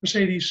Beamer,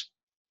 Mercedes,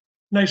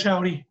 nice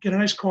Audi, get a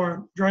nice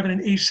car, driving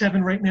an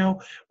A7 right now.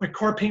 My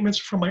car payments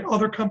from my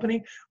other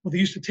company, well, they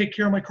used to take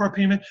care of my car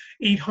payment,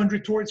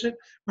 $800 towards it.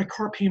 My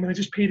car payment, I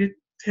just paid it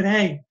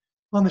today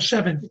on the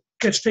 7th. It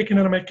gets taken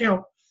out of my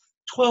account.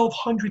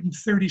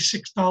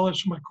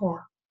 $1,236 for my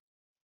car.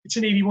 It's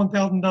an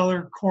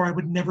 $81,000 car I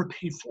would never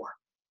pay for.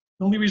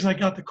 The only reason I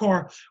got the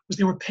car was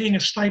they were paying a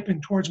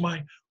stipend towards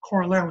my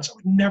car allowance. I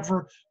would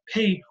never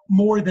pay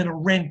more than a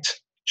rent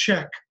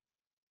check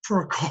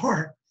for a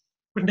car.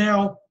 But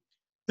now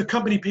the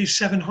company pays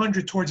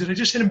 $700 towards it. I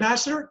just hit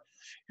ambassador.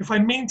 If I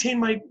maintain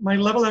my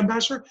level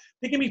ambassador,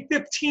 they give me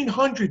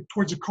 $1,500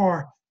 towards a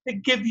car. They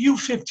give you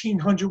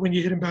 $1,500 when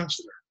you hit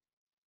ambassador.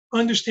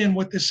 Understand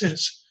what this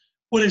is.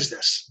 What is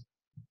this?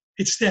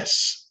 It's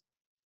this.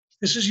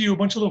 This is you, a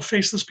bunch of little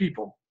faceless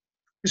people.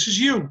 This is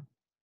you,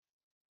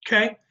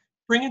 okay?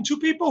 Bring in 2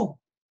 people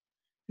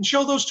and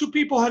show those 2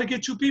 people how to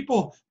get 2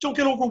 people. Don't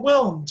get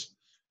overwhelmed.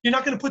 You're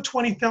not gonna put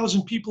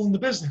 20,000 people in the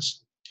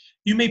business.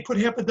 You may put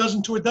half a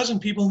dozen to a dozen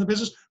people in the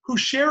business who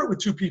share it with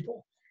 2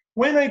 people.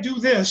 When I do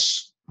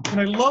this,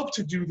 and I love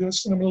to do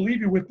this, and I'm gonna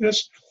leave you with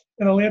this,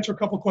 and I'll answer a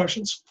couple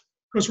questions,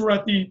 because we're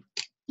at the,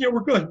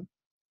 we're good.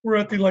 We're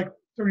at the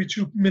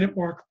 32-minute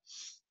mark.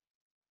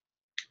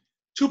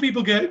 2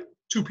 people get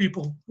 2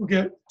 people. We'll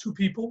get 2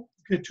 people.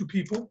 We'll get 2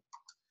 people.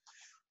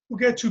 We'll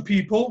get 2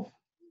 people.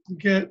 We'll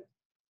get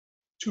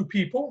 2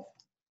 people.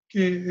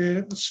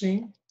 Okay, let's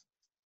see.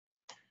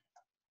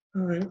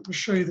 All right, I'll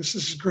show you this.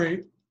 This is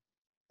great.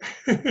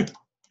 This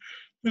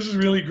is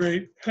really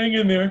great. Hang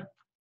in there.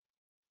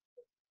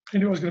 I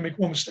knew I was going to make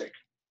one mistake.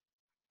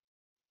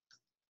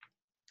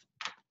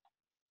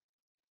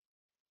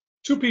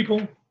 2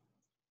 people.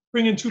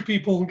 Bring in 2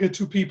 people. We'll get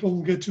 2 people.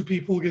 We'll get 2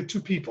 people. We'll get 2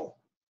 people.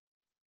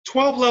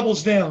 12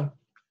 levels down.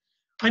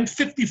 I'm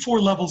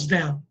 54 levels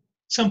down.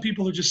 Some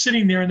people are just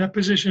sitting there in that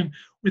position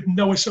with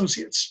no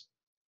associates.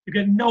 You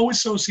get no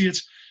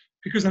associates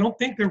because I don't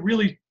think they're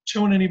really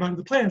showing anybody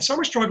the plan. Some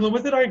are struggling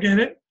with it, I get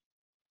it.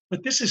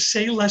 But this is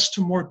say less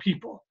to more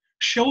people.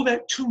 Show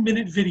that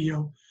 2-minute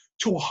video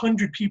to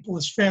 100 people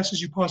as fast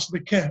as you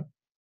possibly can.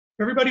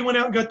 Everybody went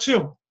out and got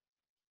 2.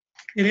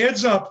 It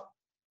adds up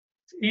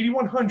to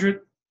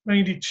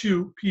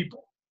 8,192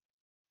 people.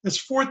 That's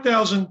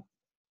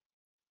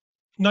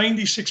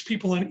 4,096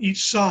 people on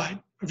each side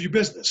of your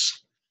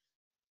business.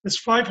 That's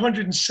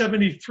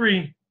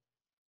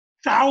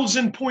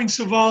 573,000 points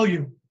of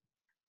volume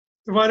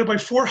divided by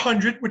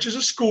 400, which is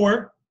a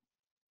score.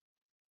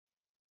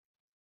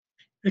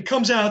 It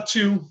comes out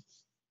to,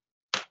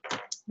 I'm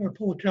gonna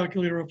pull a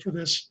calculator up for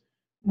this.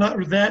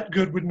 Not that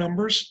good with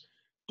numbers,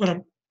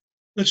 but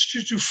let's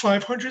just do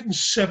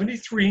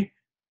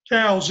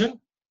 573,000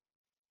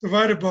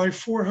 divided by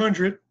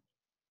 400,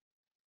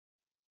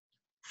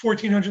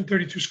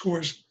 1,432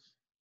 scores.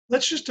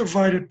 Let's just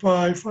divide it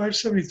by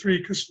 573,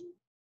 because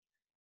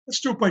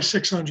let's do it by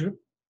 600.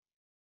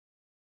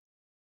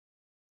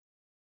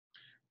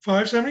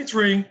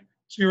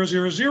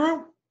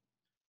 573,000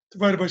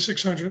 divided by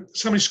 600.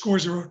 That's how many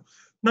scores there are.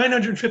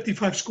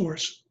 955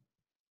 scores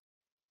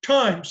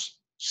times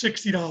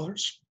 $60.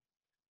 It's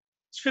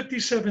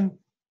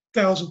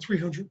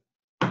 57,300.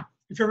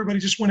 If everybody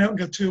just went out and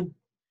got 2,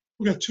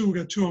 we got 2, we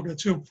got 2, we got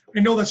 2. I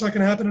know that's not going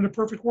to happen in a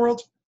perfect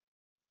world,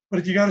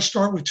 but you got to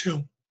start with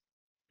 2.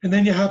 And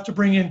then you have to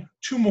bring in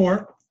 2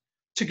 more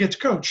to get to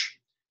coach.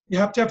 You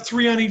have to have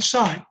 3 on each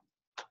side.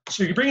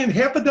 So you bring in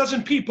half a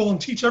dozen people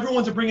and teach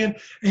everyone to bring in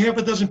a half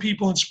a dozen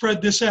people and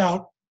spread this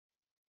out.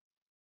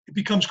 It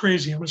becomes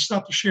crazy. I'm going to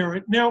stop the share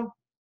right now.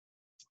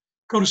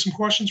 Go to some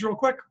questions real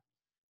quick.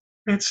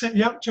 It said,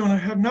 yeah, Joan, I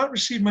have not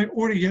received my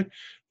order yet,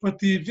 but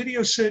the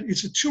video said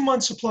it's a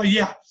 2-month supply.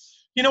 Yeah.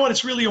 You know what?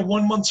 It's really a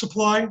 1-month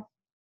supply.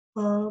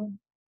 Can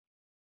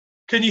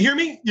you hear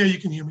me? Yeah, you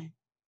can hear me.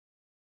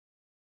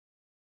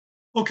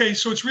 Okay,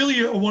 so it's really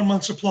a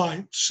 1-month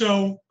supply.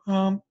 So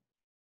the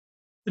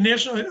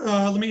national,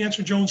 let me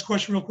answer Joan's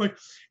question real quick.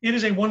 It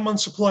is a 1-month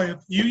supply.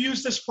 If you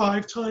use this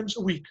 5 times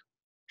a week,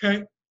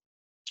 okay?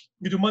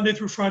 You do Monday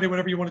through Friday,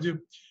 whatever you want to do.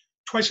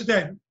 Twice a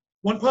day.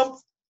 1 pump,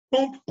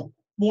 boom,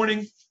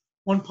 morning,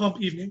 1 pump,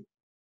 evening.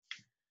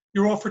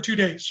 You're off for 2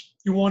 days.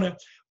 You want to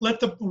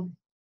let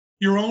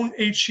your own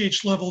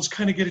HGH levels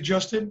kind of get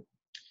adjusted.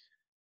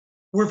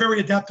 We're very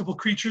adaptable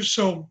creatures,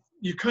 so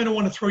you kind of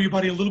want to throw your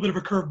body a little bit of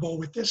a curveball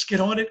with this. Get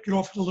on it, get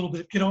off it a little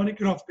bit, get on it,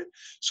 get off it,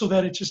 so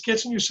that it just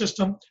gets in your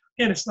system.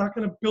 Again, it's not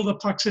going to build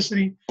up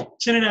toxicity.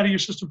 It's in and out of your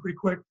system pretty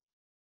quick,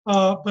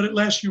 but it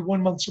lasts you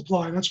 1 month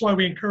supply. That's why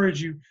we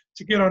encourage you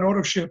to get on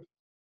auto ship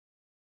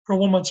for a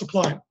 1 month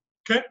supply,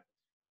 okay?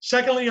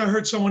 Secondly, I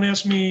heard someone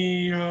ask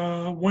me,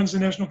 when's the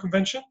national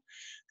convention?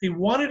 They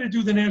wanted to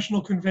do the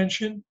national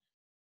convention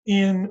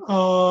in,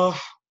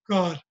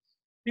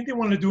 think they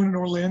wanted to do it in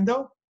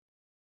Orlando.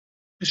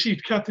 I see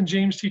Captain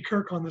James T.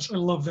 Kirk on this. I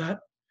love that.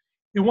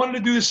 They wanted to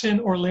do this in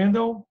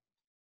Orlando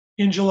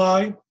in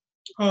July.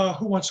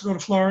 Who wants to go to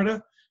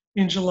Florida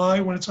in July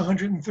when it's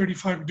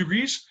 135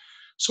 degrees?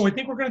 So I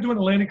think we're going to do in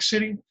Atlantic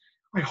City.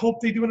 I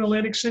hope they do in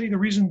Atlantic City. The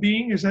reason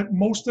being is that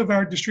most of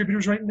our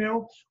distributors right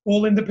now,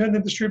 all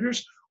independent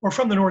distributors, are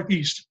from the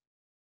Northeast.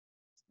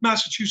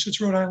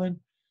 Massachusetts, Rhode Island,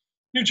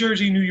 New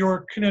Jersey, New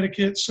York,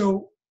 Connecticut.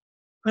 So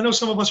I know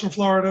some of us from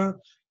Florida,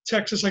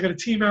 Texas. I got a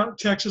team out in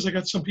Texas. I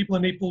got some people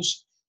in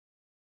Naples,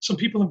 some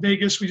people in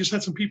Vegas. We just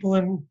had some people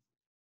in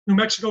New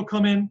Mexico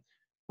come in.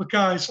 But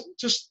guys,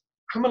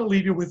 I'm going to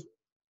leave you with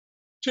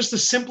just the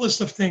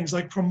simplest of things,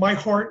 like from my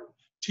heart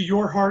to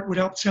your heart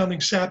without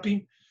sounding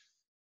sappy.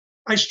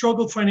 I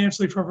struggled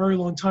financially for a very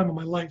long time in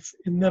my life.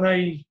 And then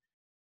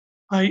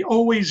I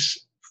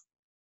always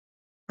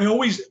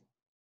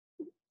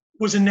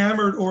was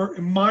enamored or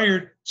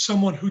admired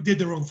someone who did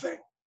their own thing.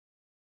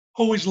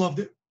 Always loved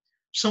it.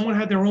 Someone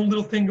had their own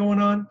little thing going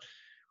on.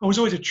 I was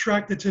always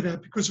attracted to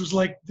that because it was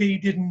like they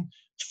didn't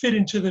fit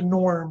into the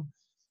norm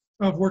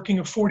of working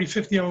a 40,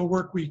 50-hour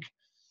work week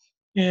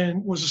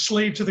and was a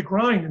slave to the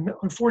grind. And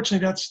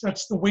unfortunately,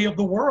 that's the way of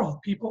the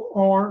world. People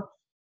are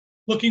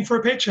looking for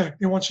a paycheck.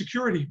 They want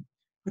security.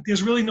 But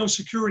there's really no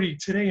security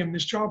today in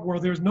this job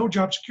world. There's no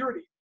job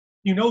security.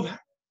 You know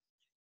that.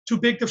 Too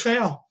big to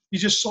fail. You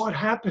just saw it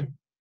happen.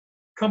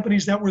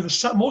 Companies that were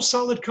the most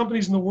solid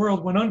companies in the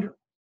world went under.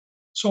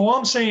 So all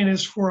I'm saying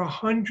is for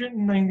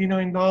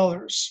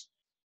 $199,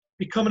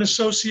 become an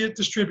associate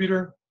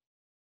distributor,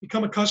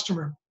 become a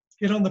customer,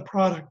 get on the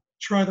product,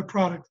 try the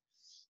product.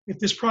 If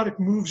this product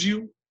moves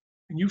you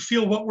and you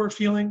feel what we're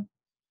feeling,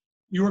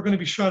 you are going to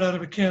be shot out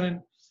of a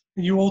cannon,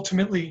 and you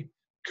ultimately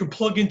can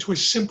plug into a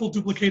simple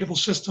duplicatable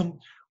system,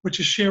 which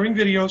is sharing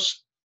videos,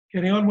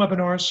 getting on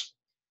webinars,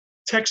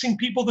 texting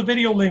people the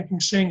video link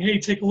and saying, hey,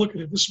 take a look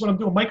at it. This is what I'm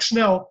doing. Mike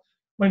Snell,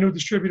 my new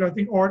distributor, I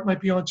think Art might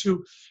be on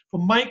too.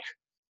 But Mike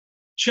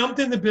jumped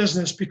in the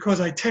business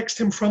because I text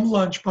him from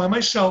lunch by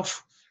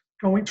myself,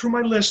 going through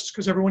my lists,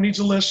 because everyone needs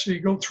a list. So you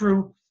go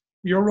through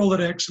your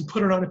Rolodex and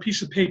put it on a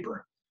piece of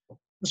paper.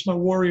 That's my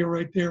warrior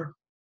right there.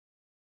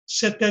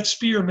 Set that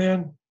spear,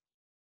 man.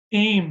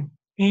 Aim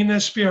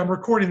that spear. I'm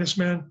recording this,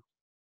 man.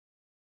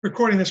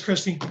 Recording this,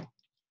 Christy.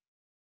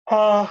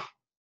 I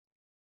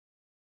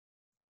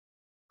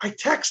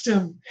text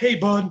him, hey,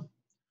 bud,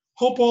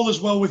 hope all is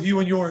well with you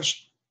and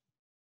yours.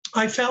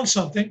 I found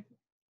something.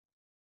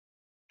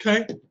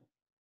 Okay.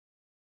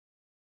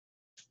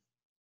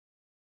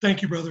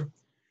 Thank you, brother.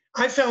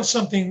 I found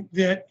something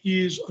that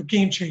is a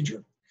game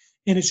changer,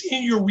 and it's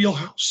in your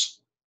wheelhouse.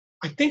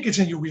 I think it's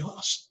in your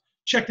wheelhouse.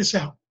 Check this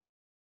out.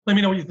 Let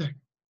me know what you think.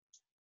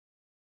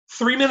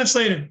 3 minutes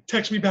later,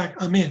 text me back,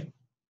 I'm in.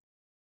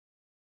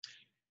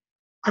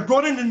 I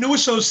brought in a new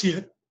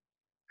associate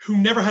who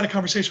never had a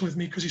conversation with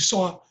me because he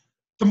saw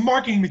the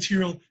marketing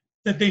material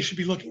that they should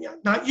be looking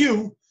at. Not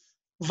you,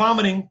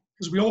 vomiting,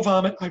 because we all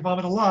vomit. I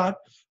vomit a lot.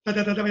 This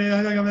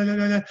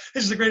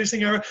is the greatest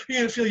thing ever. You're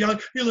going to feel young.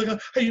 You look,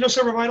 hey, you know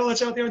Silver Vital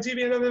that's out there on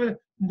TV?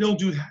 Don't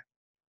do that.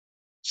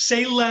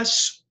 Say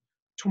less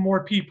to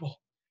more people.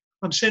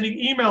 I'm sending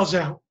emails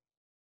out,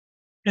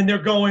 and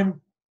they're going,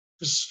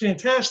 this is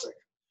fantastic.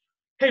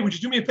 Hey, would you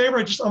do me a favor?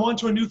 I'm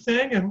onto a new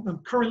thing, and I'm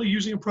currently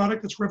using a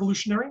product that's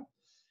revolutionary.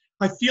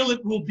 I feel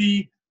it will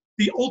be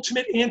the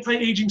ultimate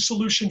anti-aging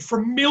solution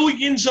for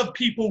millions of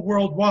people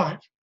worldwide.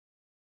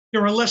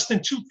 There are less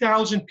than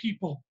 2,000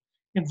 people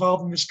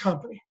involved in this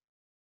company.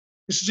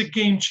 This is a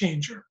game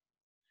changer.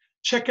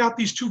 Check out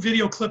these 2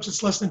 video clips.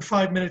 It's less than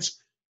 5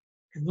 minutes,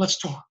 and let's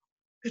talk.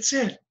 That's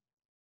it.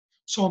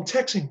 So I'm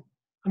texting,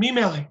 I'm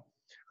emailing,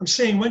 I'm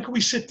saying, when can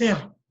we sit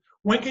down?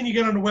 When can you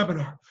get on a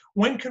webinar?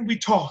 When can we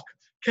talk?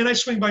 Can I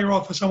swing by your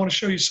office? I want to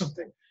show you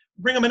something.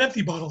 Bring them an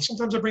empty bottle.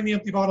 Sometimes I bring the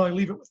empty bottle, I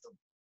leave it with them.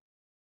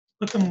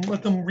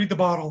 Let them read the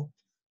bottle.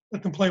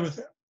 Let them play with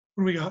it.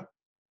 What do we got?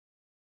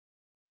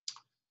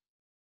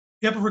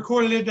 Yep, I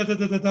recorded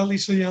it.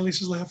 Lisa, yeah,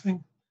 Lisa's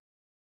laughing.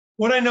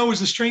 What I know is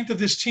the strength of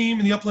this team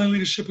and the upline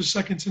leadership is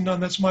second to none.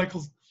 That's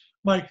Michael.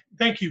 Mike,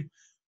 thank you.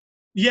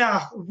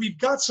 Yeah, we've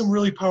got some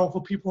really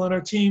powerful people on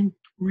our team,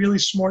 really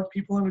smart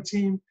people on the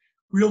team,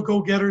 real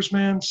go-getters,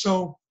 man.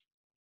 So,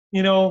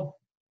 you know,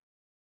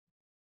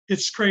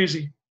 it's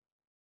crazy.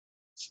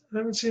 I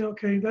haven't seen,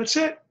 okay, that's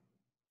it.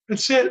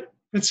 That's it.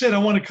 That's it. I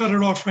want to cut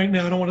it off right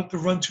now. I don't want it to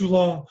run too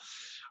long.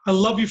 I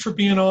love you for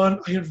being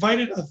on. I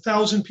invited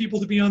 1,000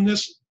 people to be on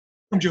this.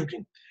 I'm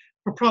joking.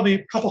 But probably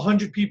a couple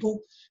hundred people,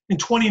 and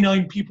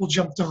 29 people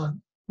jumped on,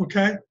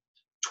 okay?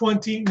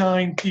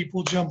 29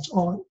 people jumped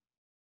on.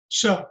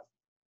 So,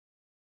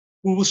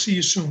 we will see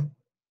you soon.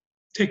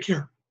 Take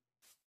care.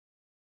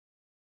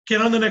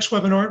 Get on the next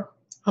webinar.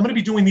 I'm going to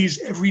be doing these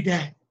every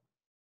day.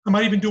 I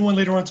might even do one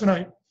later on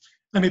tonight.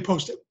 I may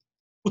post it.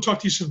 We'll talk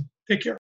to you soon. Take care.